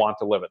you would want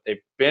to live it.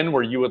 They've been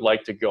where you would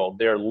like to go.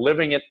 They're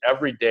living it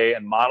every day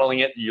and modeling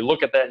it. You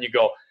look at that and you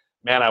go,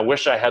 man, I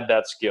wish I had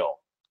that skill.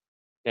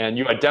 And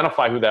you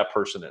identify who that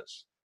person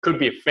is. Could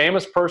be a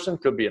famous person,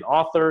 could be an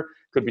author,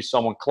 could be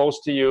someone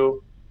close to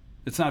you.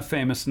 It's not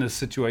famous in this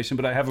situation,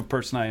 but I have a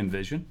person I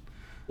envision.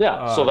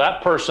 Yeah, so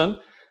that person,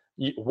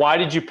 why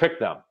did you pick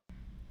them?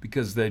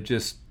 Because they're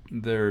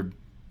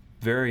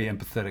very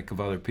empathetic of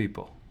other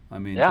people. I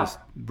mean, just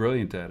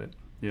brilliant at it.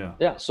 Yeah.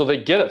 Yeah, so they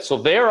get it. So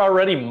they're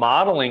already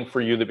modeling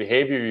for you the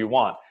behavior you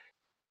want.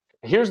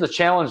 Here's the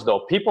challenge,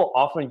 though. People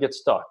often get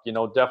stuck.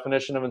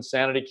 Definition of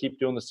insanity, keep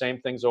doing the same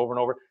things over and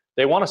over.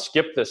 They want to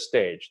skip this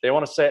stage. They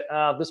want to say,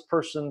 this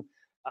person,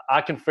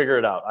 I can figure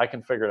it out.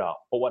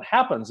 But what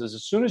happens is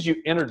as soon as you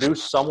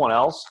introduce someone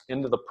else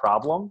into the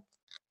problem,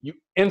 you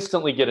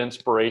instantly get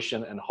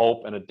inspiration and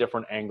hope and a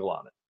different angle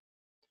on it.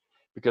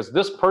 Because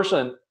this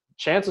person,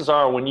 chances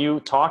are when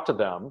you talk to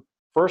them,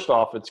 first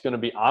off, it's going to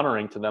be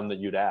honoring to them that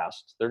you'd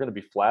asked. They're going to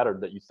be flattered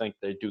that you think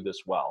they do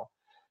this well.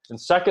 And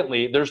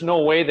secondly, there's no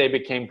way they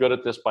became good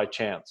at this by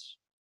chance.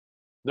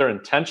 They're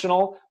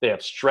intentional. They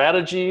have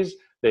strategies.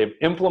 They've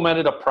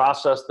implemented a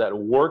process that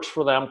works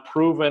for them,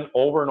 proven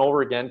over and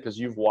over again because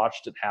you've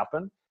watched it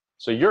happen.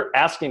 So you're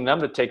asking them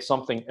to take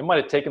something. It might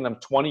have taken them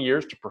 20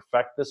 years to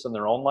perfect this in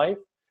their own life,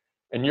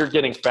 and you're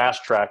getting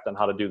fast-tracked on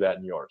how to do that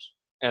in yours.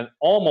 And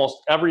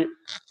almost 100%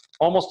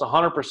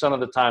 of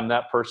the time,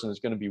 that person is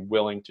going to be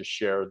willing to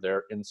share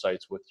their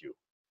insights with you,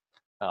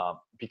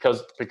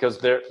 because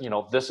they're,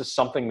 this is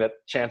something that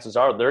chances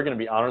are they're going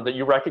to be honored that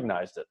you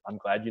recognized it. I'm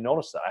glad you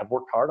noticed that. I've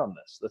worked hard on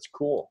this. That's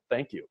cool.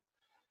 Thank you.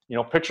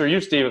 Picture you,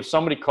 Steve. If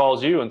somebody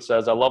calls you and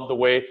says, "I love the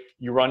way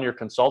you run your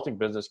consulting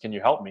business. Can you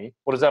help me?"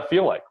 What does that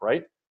feel like,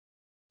 right?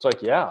 It's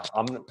like, yeah,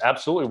 I'm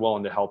absolutely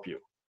willing to help you.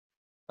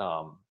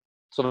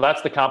 So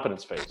that's the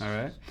competence phase. All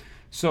right.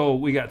 So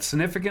we got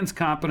significance,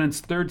 competence.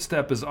 Third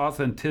step is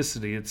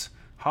authenticity. It's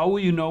how will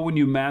you know when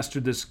you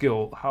mastered this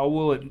skill? How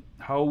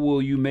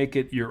will you make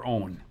it your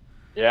own?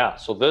 Yeah.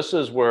 So this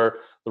is where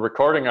the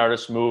recording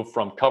artists move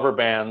from cover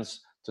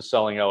bands to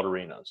selling out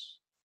arenas.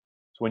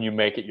 It's when you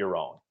make it your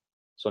own.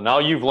 So now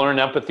you've learned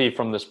empathy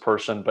from this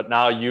person, but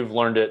now you've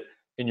learned it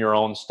in your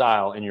own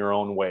style, in your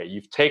own way.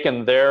 You've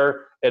taken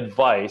their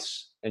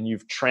advice and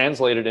you've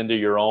translated into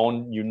your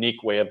own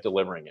unique way of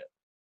delivering it.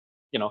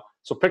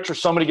 So picture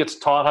somebody gets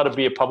taught how to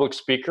be a public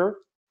speaker,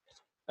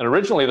 and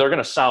originally they're going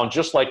to sound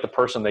just like the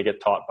person they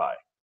get taught by.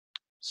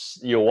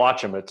 You'll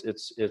watch them.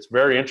 It's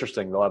very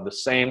interesting. They'll have the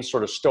same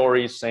sort of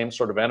stories, same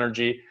sort of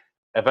energy.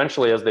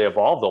 Eventually, as they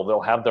evolve, though,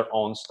 they'll have their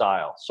own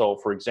style. So,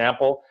 for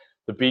example,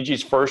 the Bee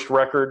Gees' first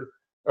record,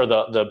 or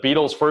the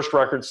Beatles' first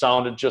record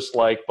sounded just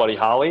like Buddy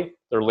Holly.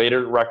 Their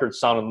later records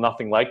sounded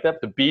nothing like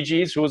that. The Bee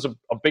Gees, who was a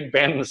big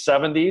band in the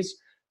 70s,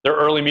 their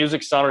early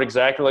music sounded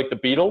exactly like the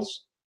Beatles.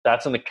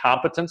 That's in the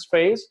competence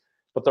phase.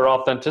 But their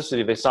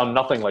authenticity, they sound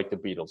nothing like the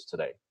Beatles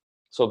today.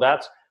 So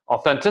that's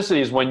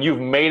authenticity, is when you've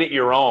made it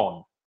your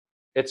own.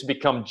 It's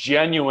become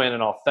genuine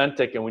and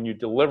authentic, and when you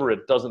deliver it,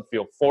 it doesn't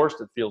feel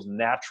forced. It feels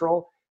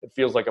natural. It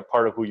feels like a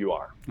part of who you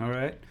are. All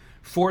right.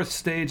 Fourth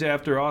stage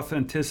after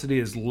authenticity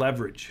is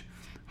leverage.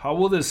 How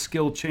will this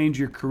skill change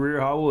your career?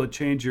 How will it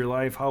change your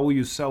life? How will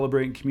you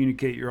celebrate and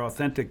communicate your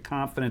authentic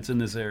confidence in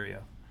this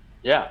area?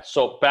 Yeah,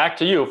 so back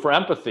to you for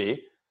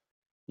empathy.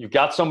 You've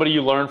got somebody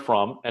you learn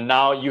from, and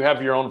now you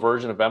have your own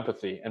version of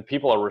empathy, and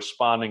people are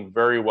responding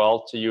very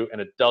well to you, and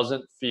it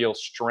doesn't feel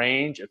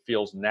strange. It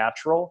feels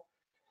natural.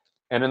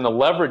 And in the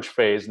leverage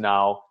phase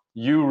now,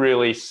 you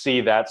really see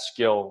that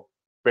skill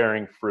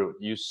bearing fruit.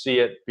 You see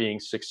it being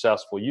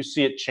successful. You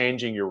see it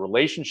changing your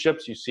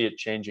relationships. You see it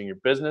changing your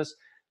business.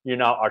 You're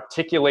now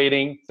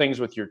articulating things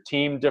with your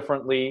team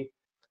differently.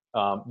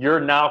 You're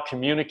now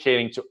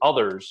communicating to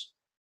others,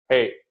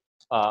 hey,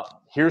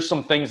 here's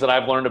some things that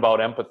I've learned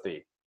about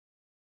empathy.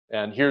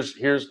 And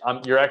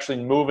you're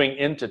actually moving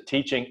into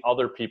teaching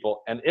other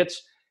people, and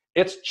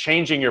it's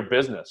changing your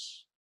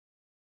business.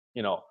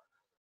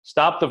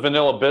 Stop the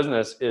vanilla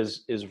business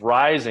is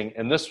rising,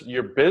 and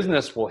your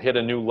business will hit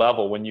a new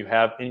level when you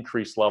have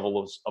increased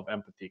levels of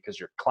empathy, because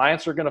your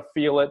clients are going to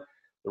feel it,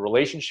 the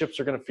relationships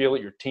are going to feel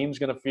it, your team's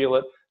going to feel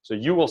it. So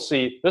you will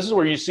see, this is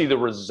where you see the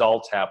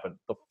results happen.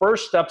 The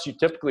first steps you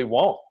typically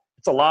won't.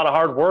 It's a lot of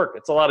hard work.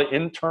 It's a lot of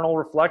internal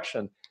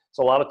reflection. It's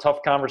a lot of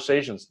tough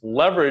conversations.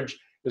 Leverage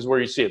is where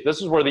you see it.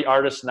 This is where the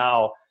artists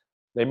now,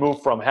 they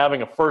move from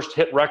having a first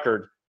hit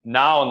record.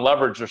 Now in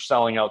Leverage, they're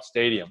selling out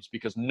stadiums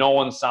because no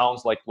one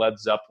sounds like Led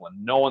Zeppelin.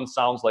 No one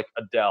sounds like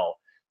Adele.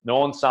 No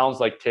one sounds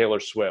like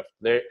Taylor Swift.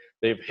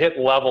 They've hit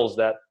levels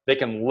that they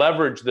can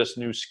leverage this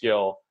new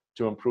skill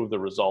to improve the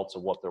results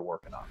of what they're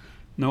working on.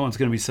 No one's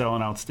going to be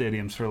selling out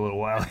stadiums for a little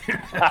while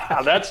here.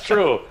 That's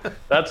true.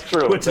 That's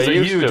true. Which is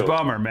a huge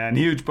bummer, man.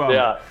 Huge bummer.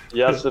 Yeah.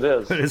 Yes, it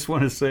is. I just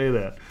want to say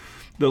that.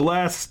 The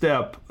last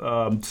step.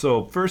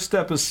 So first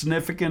step is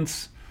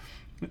significance.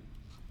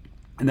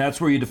 And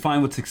that's where you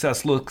define what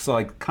success looks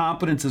like.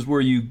 Competence is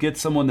where you get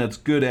someone that's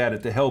good at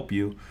it to help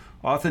you.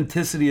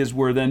 Authenticity is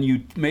where then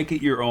you make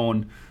it your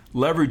own.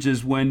 Leverage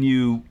is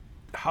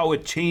how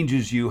it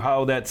changes you,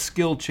 how that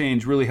skill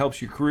change really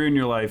helps your career and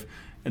your life.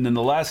 And then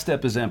the last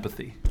step is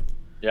empathy.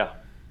 Yeah.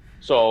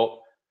 So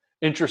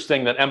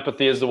interesting that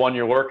empathy is the one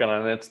you're working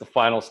on, and it's the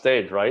final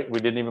stage, right? We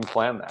didn't even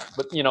plan that.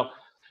 But,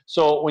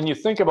 so when you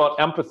think about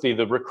empathy,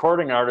 the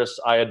recording artists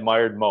I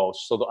admired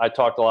most, so I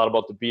talked a lot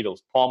about the Beatles.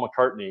 Paul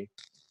McCartney,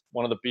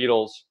 one of the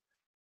Beatles,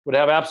 would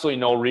have absolutely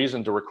no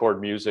reason to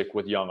record music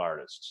with young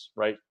artists,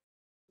 right?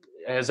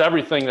 Has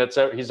everything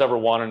he's ever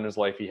wanted in his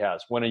life, he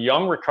has. When a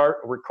young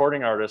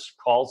recording artist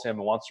calls him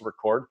and wants to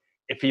record,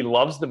 if he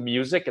loves the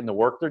music and the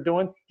work they're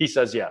doing, he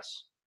says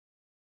yes.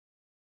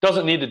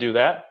 Doesn't need to do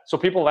that. So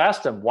people have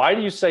asked him, why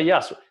do you say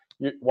yes?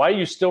 Why are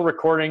you still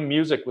recording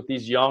music with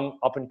these young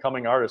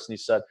up-and-coming artists? And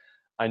he said,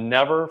 I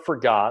never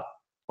forgot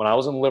when I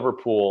was in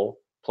Liverpool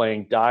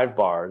playing dive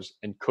bars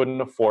and couldn't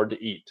afford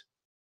to eat.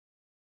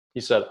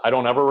 He said, I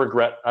don't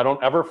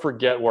ever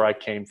forget where I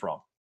came from.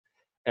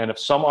 And if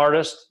some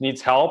artist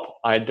needs help,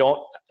 I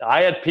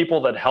had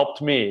people that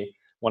helped me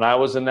when I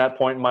was in that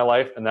point in my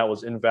life, and that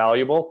was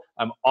invaluable.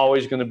 I'm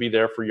always going to be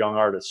there for young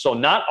artists. So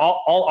not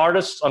all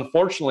artists,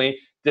 unfortunately,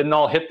 didn't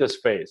all hit this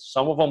phase.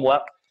 Some of them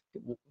left,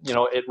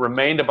 it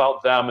remained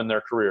about them and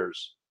their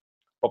careers.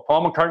 But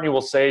Paul McCartney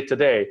will say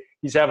today,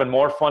 he's having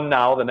more fun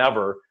now than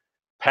ever,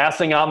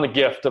 passing on the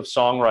gift of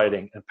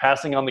songwriting and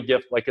passing on the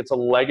gift like it's a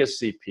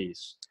legacy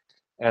piece.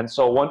 And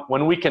so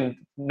when we can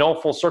know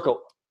full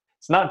circle,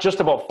 it's not just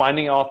about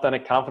finding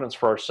authentic confidence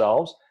for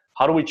ourselves.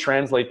 How do we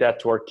translate that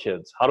to our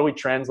kids? How do we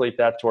translate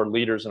that to our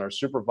leaders and our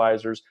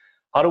supervisors?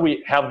 How do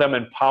we have them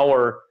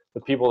empower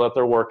the people that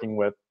they're working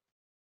with?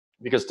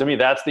 Because to me,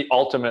 that's the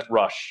ultimate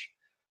rush,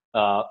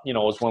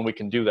 is when we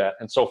can do that.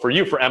 And so for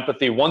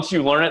empathy, once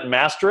you learn it and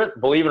master it,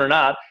 believe it or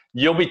not,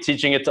 you'll be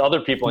teaching it to other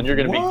people, and you're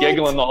going to be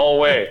giggling the whole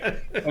way.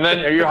 And then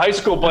your high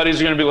school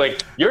buddies are going to be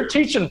like, you're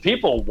teaching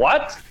people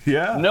what?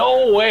 Yeah.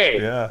 No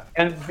way. Yeah.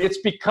 And it's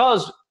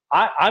because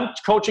I'm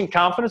coaching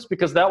confidence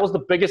because that was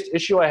the biggest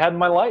issue I had in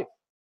my life.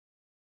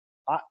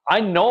 I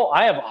know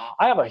I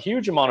have a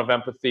huge amount of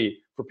empathy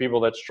for people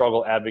that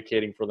struggle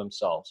advocating for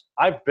themselves.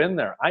 I've been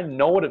there. I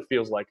know what it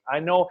feels like. I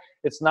know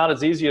it's not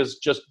as easy as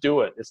just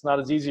do it. It's not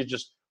as easy as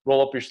just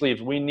roll up your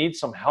sleeves. We need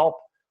some help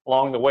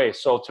along the way.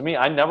 So to me,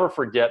 I never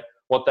forget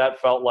what that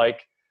felt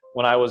like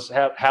when I was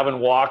having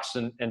walks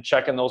and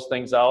checking those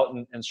things out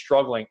and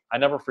struggling. I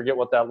never forget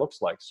what that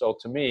looks like. So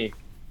to me,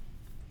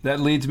 that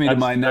leads me to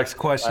my next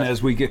question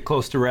as we get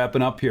close to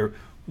wrapping up here.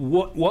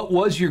 What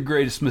was your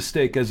greatest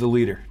mistake as a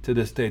leader to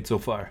this date so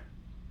far?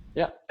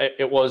 Yeah,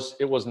 it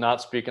was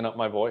not speaking up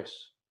my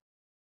voice.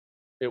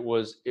 It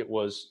was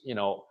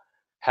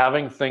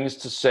having things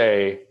to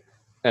say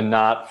and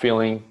not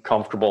feeling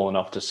comfortable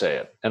enough to say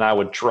it. And I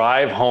would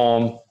drive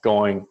home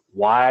going,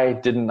 why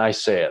didn't I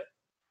say it?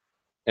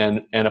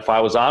 And if I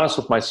was honest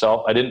with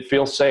myself, I didn't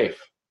feel safe.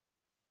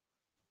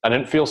 I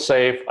didn't feel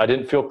safe. I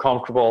didn't feel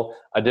comfortable.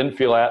 I didn't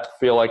feel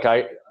like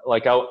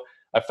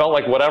I felt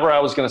like whatever I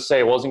was going to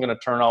say wasn't going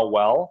to turn out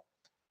well.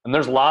 And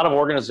there's a lot of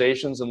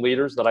organizations and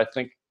leaders that I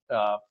think,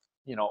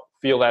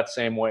 feel that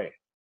same way.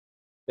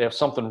 They have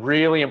something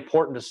really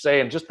important to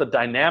say, and just the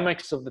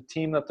dynamics of the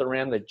team that they're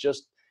in, they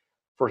just,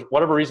 for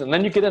whatever reason, and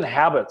then you get in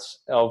habits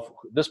of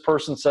this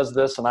person says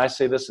this and I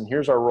say this and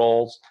here's our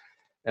roles.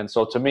 And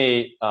so to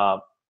me,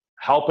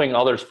 helping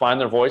others find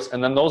their voice.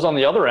 And then those on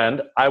the other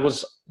end, I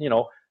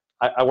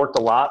worked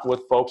a lot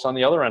with folks on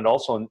the other end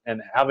also,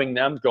 and having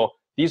them go,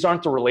 these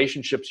aren't the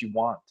relationships you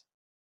want.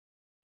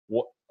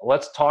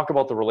 Let's talk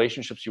about the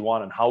relationships you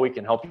want and how we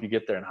can help you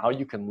get there and how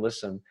you can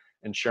listen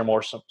and share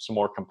some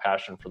more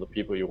compassion for the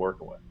people you're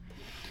working with.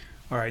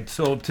 All right.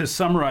 So to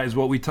summarize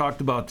what we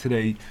talked about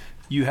today,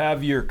 You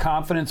have your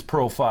confidence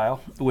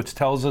profile, which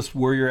tells us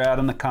where you're at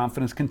on the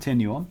confidence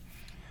continuum.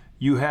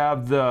 You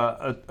have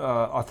the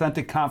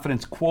authentic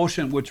confidence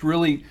quotient, which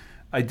really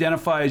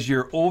identifies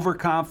your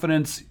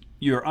overconfidence,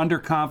 your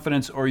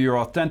underconfidence, or your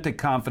authentic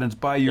confidence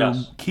by your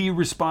key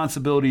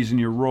responsibilities in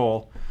your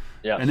role.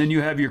 Yes. And then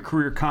you have your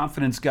career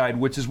confidence guide,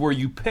 which is where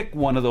you pick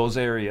one of those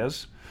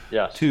areas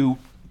to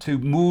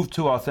move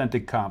to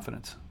authentic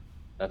confidence.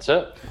 That's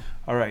it.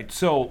 All right.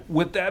 So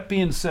with that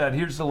being said,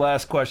 here's the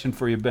last question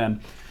for you,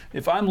 Ben.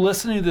 If I'm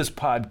listening to this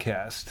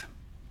podcast,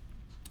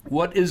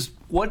 what is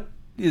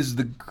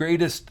the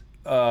greatest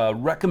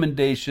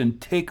recommendation,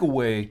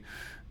 takeaway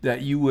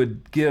that you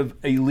would give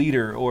a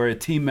leader or a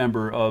team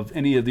member of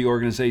any of the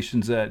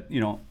organizations that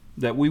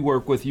that we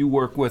work with, you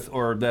work with,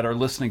 or that are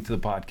listening to the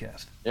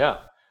podcast? Yeah.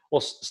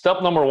 Well,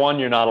 step number one,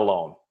 you're not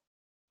alone.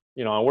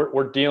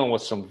 We're dealing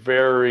with some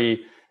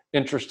very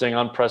interesting,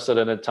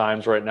 unprecedented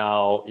times right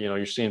now.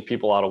 You're seeing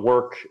people out of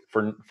work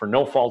for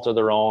no fault of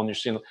their own.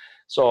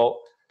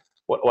 So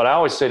what I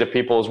always say to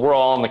people is we're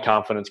all in the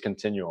confidence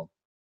continuum.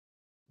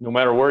 No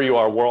matter where you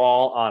are, we're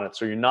all on it.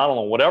 So you're not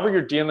alone. Whatever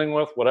you're dealing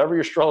with, whatever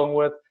you're struggling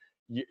with,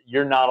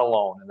 you're not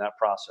alone in that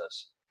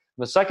process.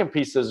 And the second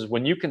piece is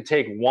when you can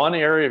take one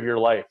area of your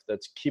life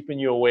that's keeping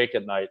you awake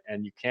at night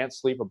and you can't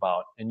sleep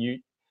about, and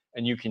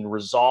you can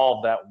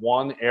resolve that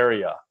one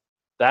area,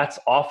 that's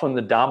often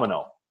the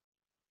domino.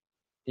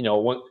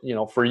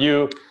 For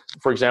you,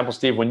 for example,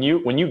 Steve, when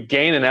you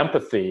gain an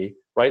empathy,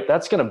 right,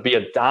 that's going to be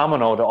a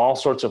domino to all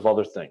sorts of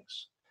other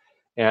things.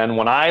 And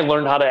when I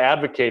learned how to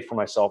advocate for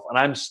myself, and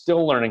I'm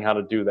still learning how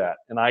to do that,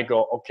 and I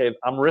go, okay,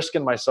 I'm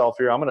risking myself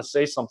here. I'm going to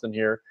say something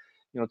here.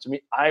 To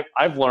me,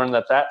 I've learned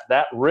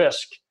that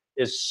risk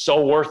is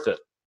so worth it.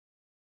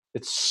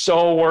 It's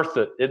so worth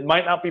it. It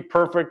might not be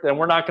perfect, and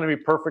we're not going to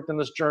be perfect in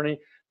this journey.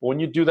 But when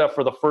you do that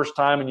for the first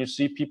time and you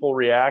see people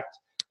react,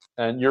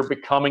 and you're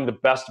becoming the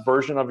best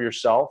version of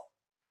yourself,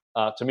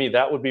 to me,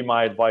 that would be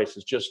my advice,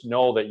 is just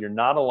know that you're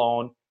not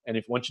alone.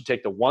 And once you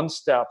take the one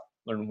step,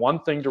 learn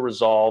one thing to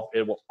resolve,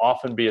 it will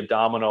often be a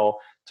domino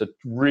to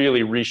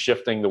really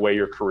reshifting the way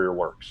your career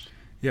works.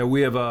 Yeah,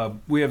 we have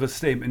a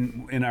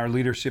statement in our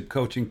leadership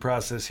coaching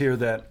process here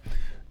that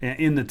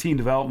in the team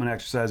development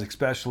exercise,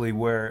 especially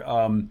where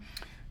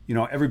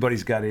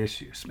everybody's got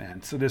issues,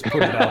 man. So just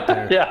put it out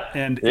there. Yeah.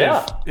 And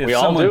if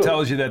someone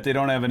tells you that they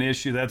don't have an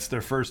issue, that's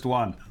their first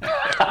one.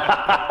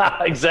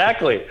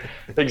 Exactly.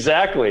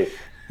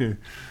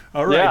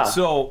 All right. Yeah.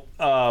 So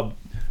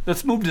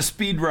let's move to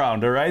speed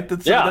round. All right.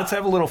 Let's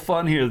have a little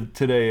fun here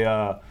today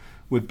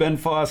with Ben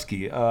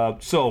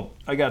Fauske. So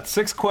I got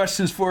 6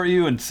 questions for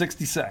you in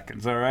 60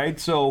 seconds. All right.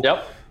 So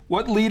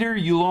what leader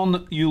you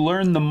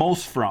learn the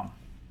most from?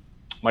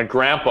 My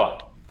grandpa.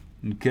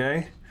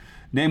 Okay.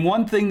 Name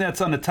one thing that's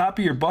on the top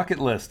of your bucket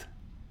list.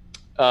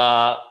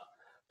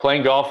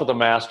 Playing golf at the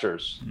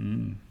Masters.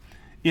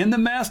 In the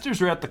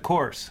Masters or at the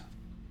course?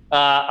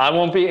 I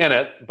won't be in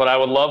it, but I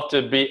would love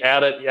to be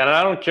at it. And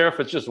I don't care if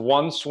it's just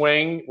one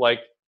swing,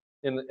 like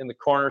in the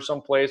corner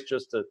someplace,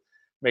 just to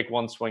make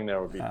one swing there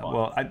would be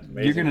fun.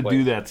 You're going to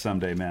do that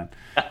someday, man.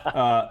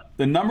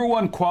 The number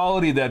one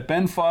quality that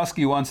Ben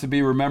Fauske wants to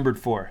be remembered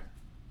for?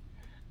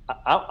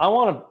 I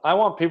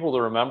want people to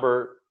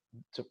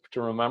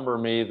remember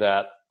me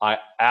that I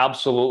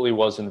absolutely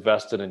was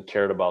invested and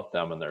cared about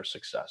them and their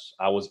success.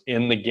 I was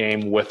in the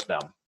game with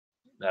them.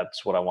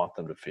 That's what I want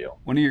them to feel.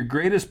 One of your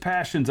greatest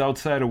passions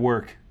outside of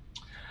work?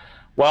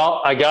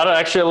 Well, I got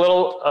actually a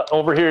little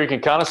over here. You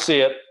can kind of see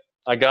it.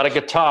 I got a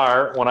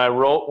guitar. When I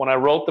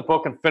wrote the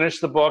book and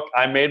finished the book,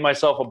 I made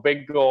myself a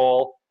big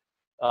goal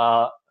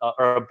or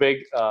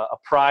a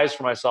prize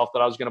for myself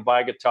that I was going to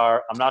buy a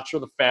guitar. I'm not sure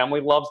the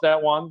family loves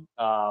that one,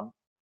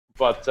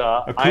 but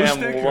I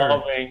am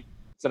loving.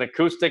 It's an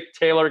acoustic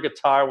Taylor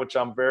guitar, which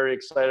I'm very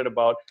excited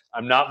about.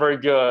 I'm not very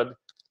good.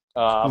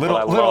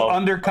 Little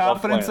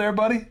underconfidence there,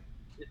 buddy?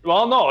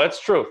 Well, no,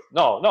 it's truth.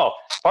 No.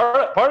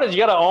 Part is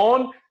you got to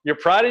own your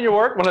pride in your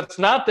work. When it's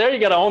not there, you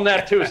got to own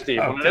that too,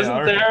 Steve. When it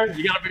isn't there,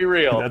 you got to be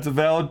real. That's a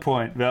valid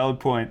point.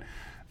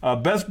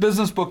 Best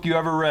business book you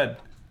ever read?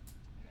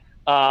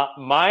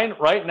 Mine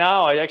right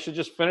now, I actually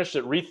just finished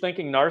it,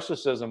 Rethinking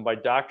Narcissism by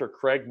Dr.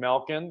 Craig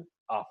Melkin.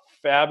 A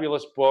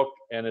fabulous book,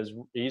 and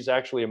he's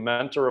actually a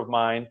mentor of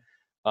mine.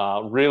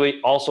 Really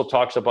also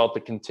talks about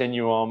the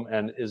continuum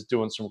and is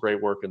doing some great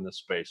work in this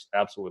space.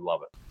 Absolutely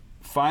love it.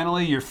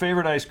 Finally, your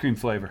favorite ice cream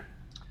flavor?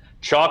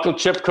 Chocolate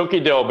chip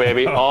cookie dough,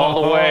 baby,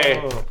 all the way.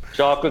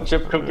 Chocolate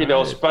chip cookie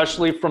dough,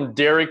 especially from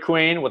Dairy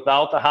Queen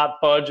without the hot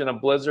fudge and a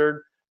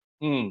blizzard.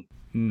 That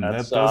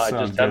does sound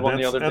I just had one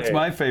the other day. That's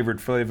my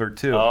favorite flavor,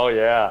 too. Oh,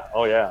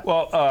 yeah.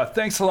 Well,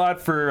 thanks a lot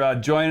for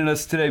joining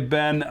us today,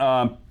 Ben,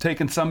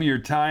 taking some of your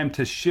time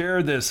to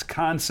share this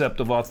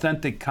concept of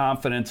authentic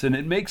confidence. And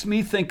it makes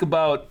me think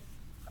about,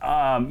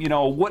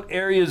 what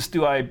areas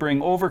do I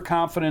bring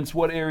overconfidence?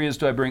 What areas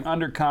do I bring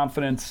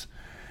underconfidence?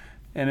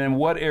 And in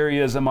what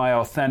areas am I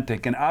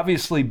authentic? And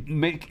obviously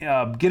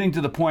getting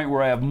to the point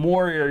where I have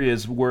more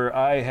areas where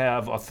I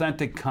have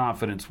authentic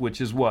confidence,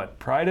 which is what?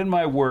 Pride in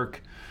my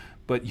work,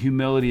 but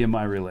humility in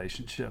my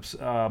relationships.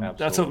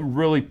 That's a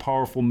really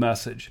powerful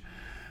message.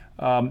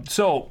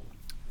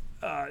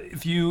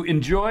 If you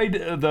enjoyed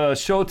the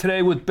show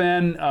today with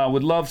Ben,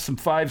 would love some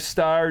 5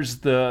 stars.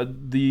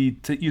 You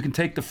can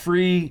take the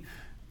free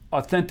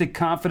Authentic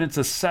Confidence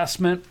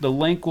Assessment. The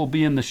link will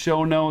be in the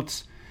show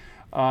notes.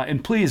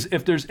 And please,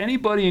 if there's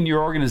anybody in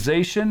your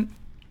organization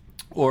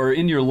or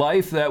in your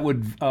life that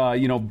would,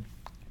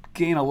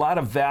 gain a lot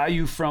of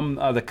value from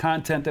the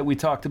content that we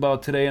talked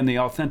about today and the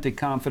Authentic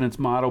Confidence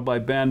model by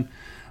Ben,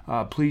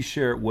 please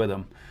share it with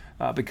them.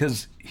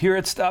 Because here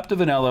at Stop the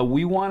Vanilla,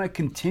 we want to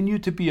continue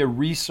to be a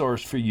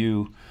resource for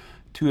you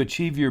to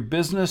achieve your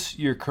business,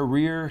 your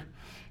career,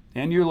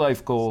 and your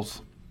life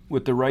goals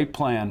with the right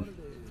plan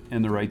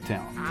and the right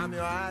talent.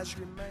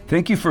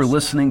 Thank you for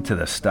listening to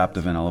the Stop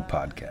the Vanilla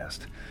podcast.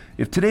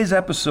 If today's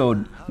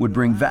episode would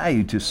bring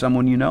value to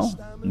someone you know,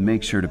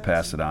 make sure to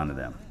pass it on to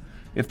them.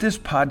 If this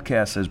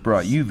podcast has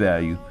brought you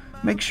value,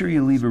 make sure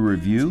you leave a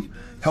review,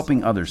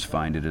 helping others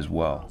find it as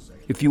well.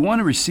 If you want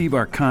to receive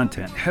our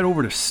content, head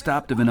over to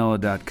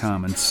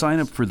stopthevanilla.com and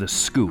sign up for The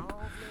Scoop,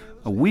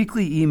 a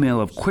weekly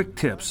email of quick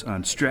tips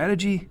on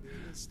strategy,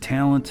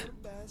 talent,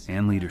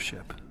 and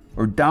leadership.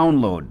 Or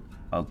download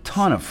a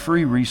ton of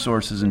free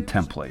resources and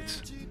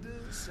templates.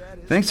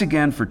 Thanks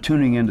again for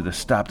tuning into the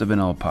Stop the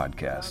Vanilla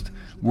podcast,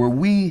 where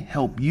we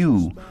help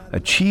you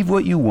achieve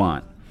what you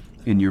want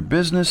in your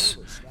business,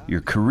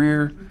 your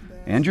career,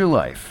 and your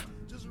life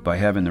by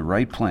having the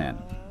right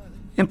plan,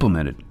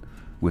 implemented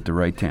with the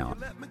right talent.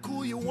 Let me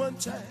cool you one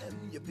time,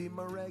 you be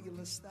my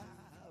regular style.